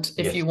 And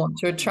if you want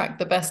to attract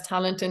the best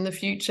talent in the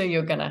future,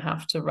 you're going to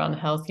have to run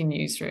healthy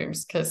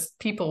newsrooms, because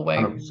people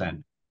won't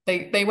 100%.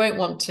 They won't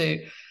want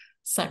to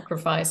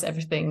sacrifice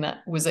everything that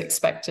was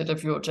expected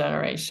of your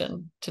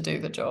generation to do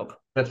the job.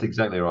 That's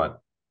exactly right.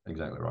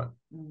 Exactly right.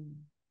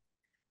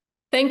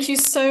 Thank you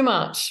so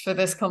much for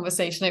this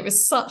conversation. It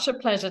was such a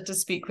pleasure to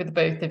speak with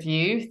both of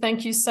you.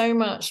 Thank you so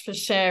much for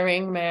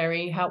sharing,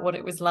 Mary, what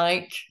it was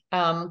like,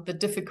 the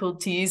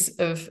difficulties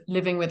of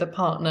living with a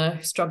partner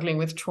struggling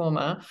with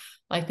trauma.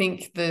 I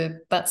think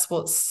that's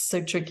what's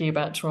so tricky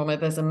about trauma.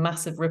 There's a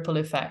massive ripple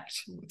effect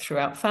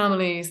throughout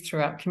families,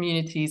 throughout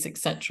communities,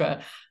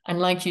 etc. And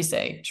like you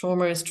say,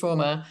 trauma is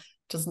trauma.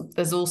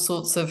 There's all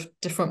sorts of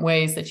different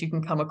ways that you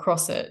can come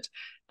across it.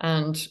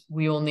 And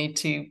we all need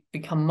to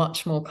become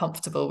much more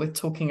comfortable with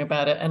talking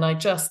about it. And I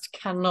just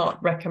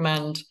cannot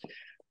recommend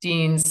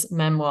Dean's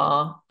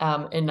memoir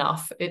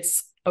enough.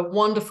 It's a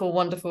wonderful,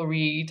 wonderful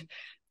read.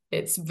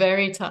 It's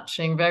very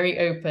touching, very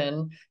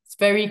open. It's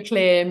very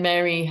clear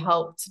Mary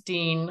helped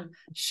Dean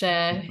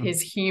share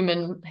his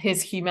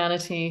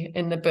humanity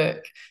in the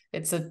book.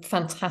 It's a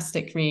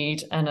fantastic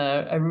read and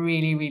a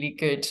really, really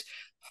good,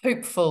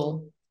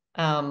 hopeful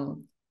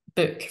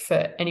book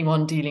for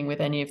anyone dealing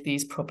with any of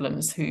these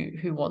problems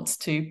who wants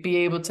to be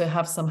able to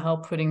have some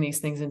help putting these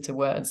things into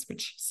words,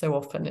 which so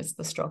often is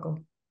the struggle.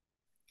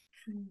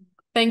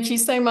 Thank you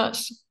so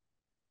much.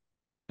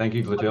 Thank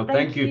you, Clothilde.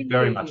 Thank you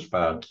very much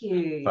for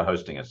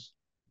hosting us.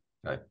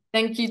 Okay.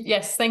 Thank you.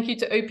 Yes, thank you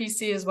to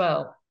OPC as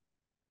well.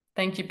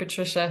 Thank you,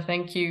 Patricia.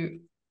 Thank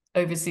you,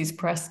 Overseas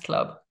Press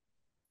Club.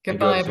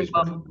 Goodbye,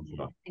 everyone.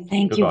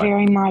 Thank you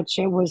very much.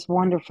 It was a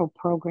wonderful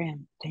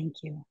program. Thank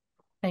you.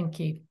 Thank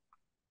you.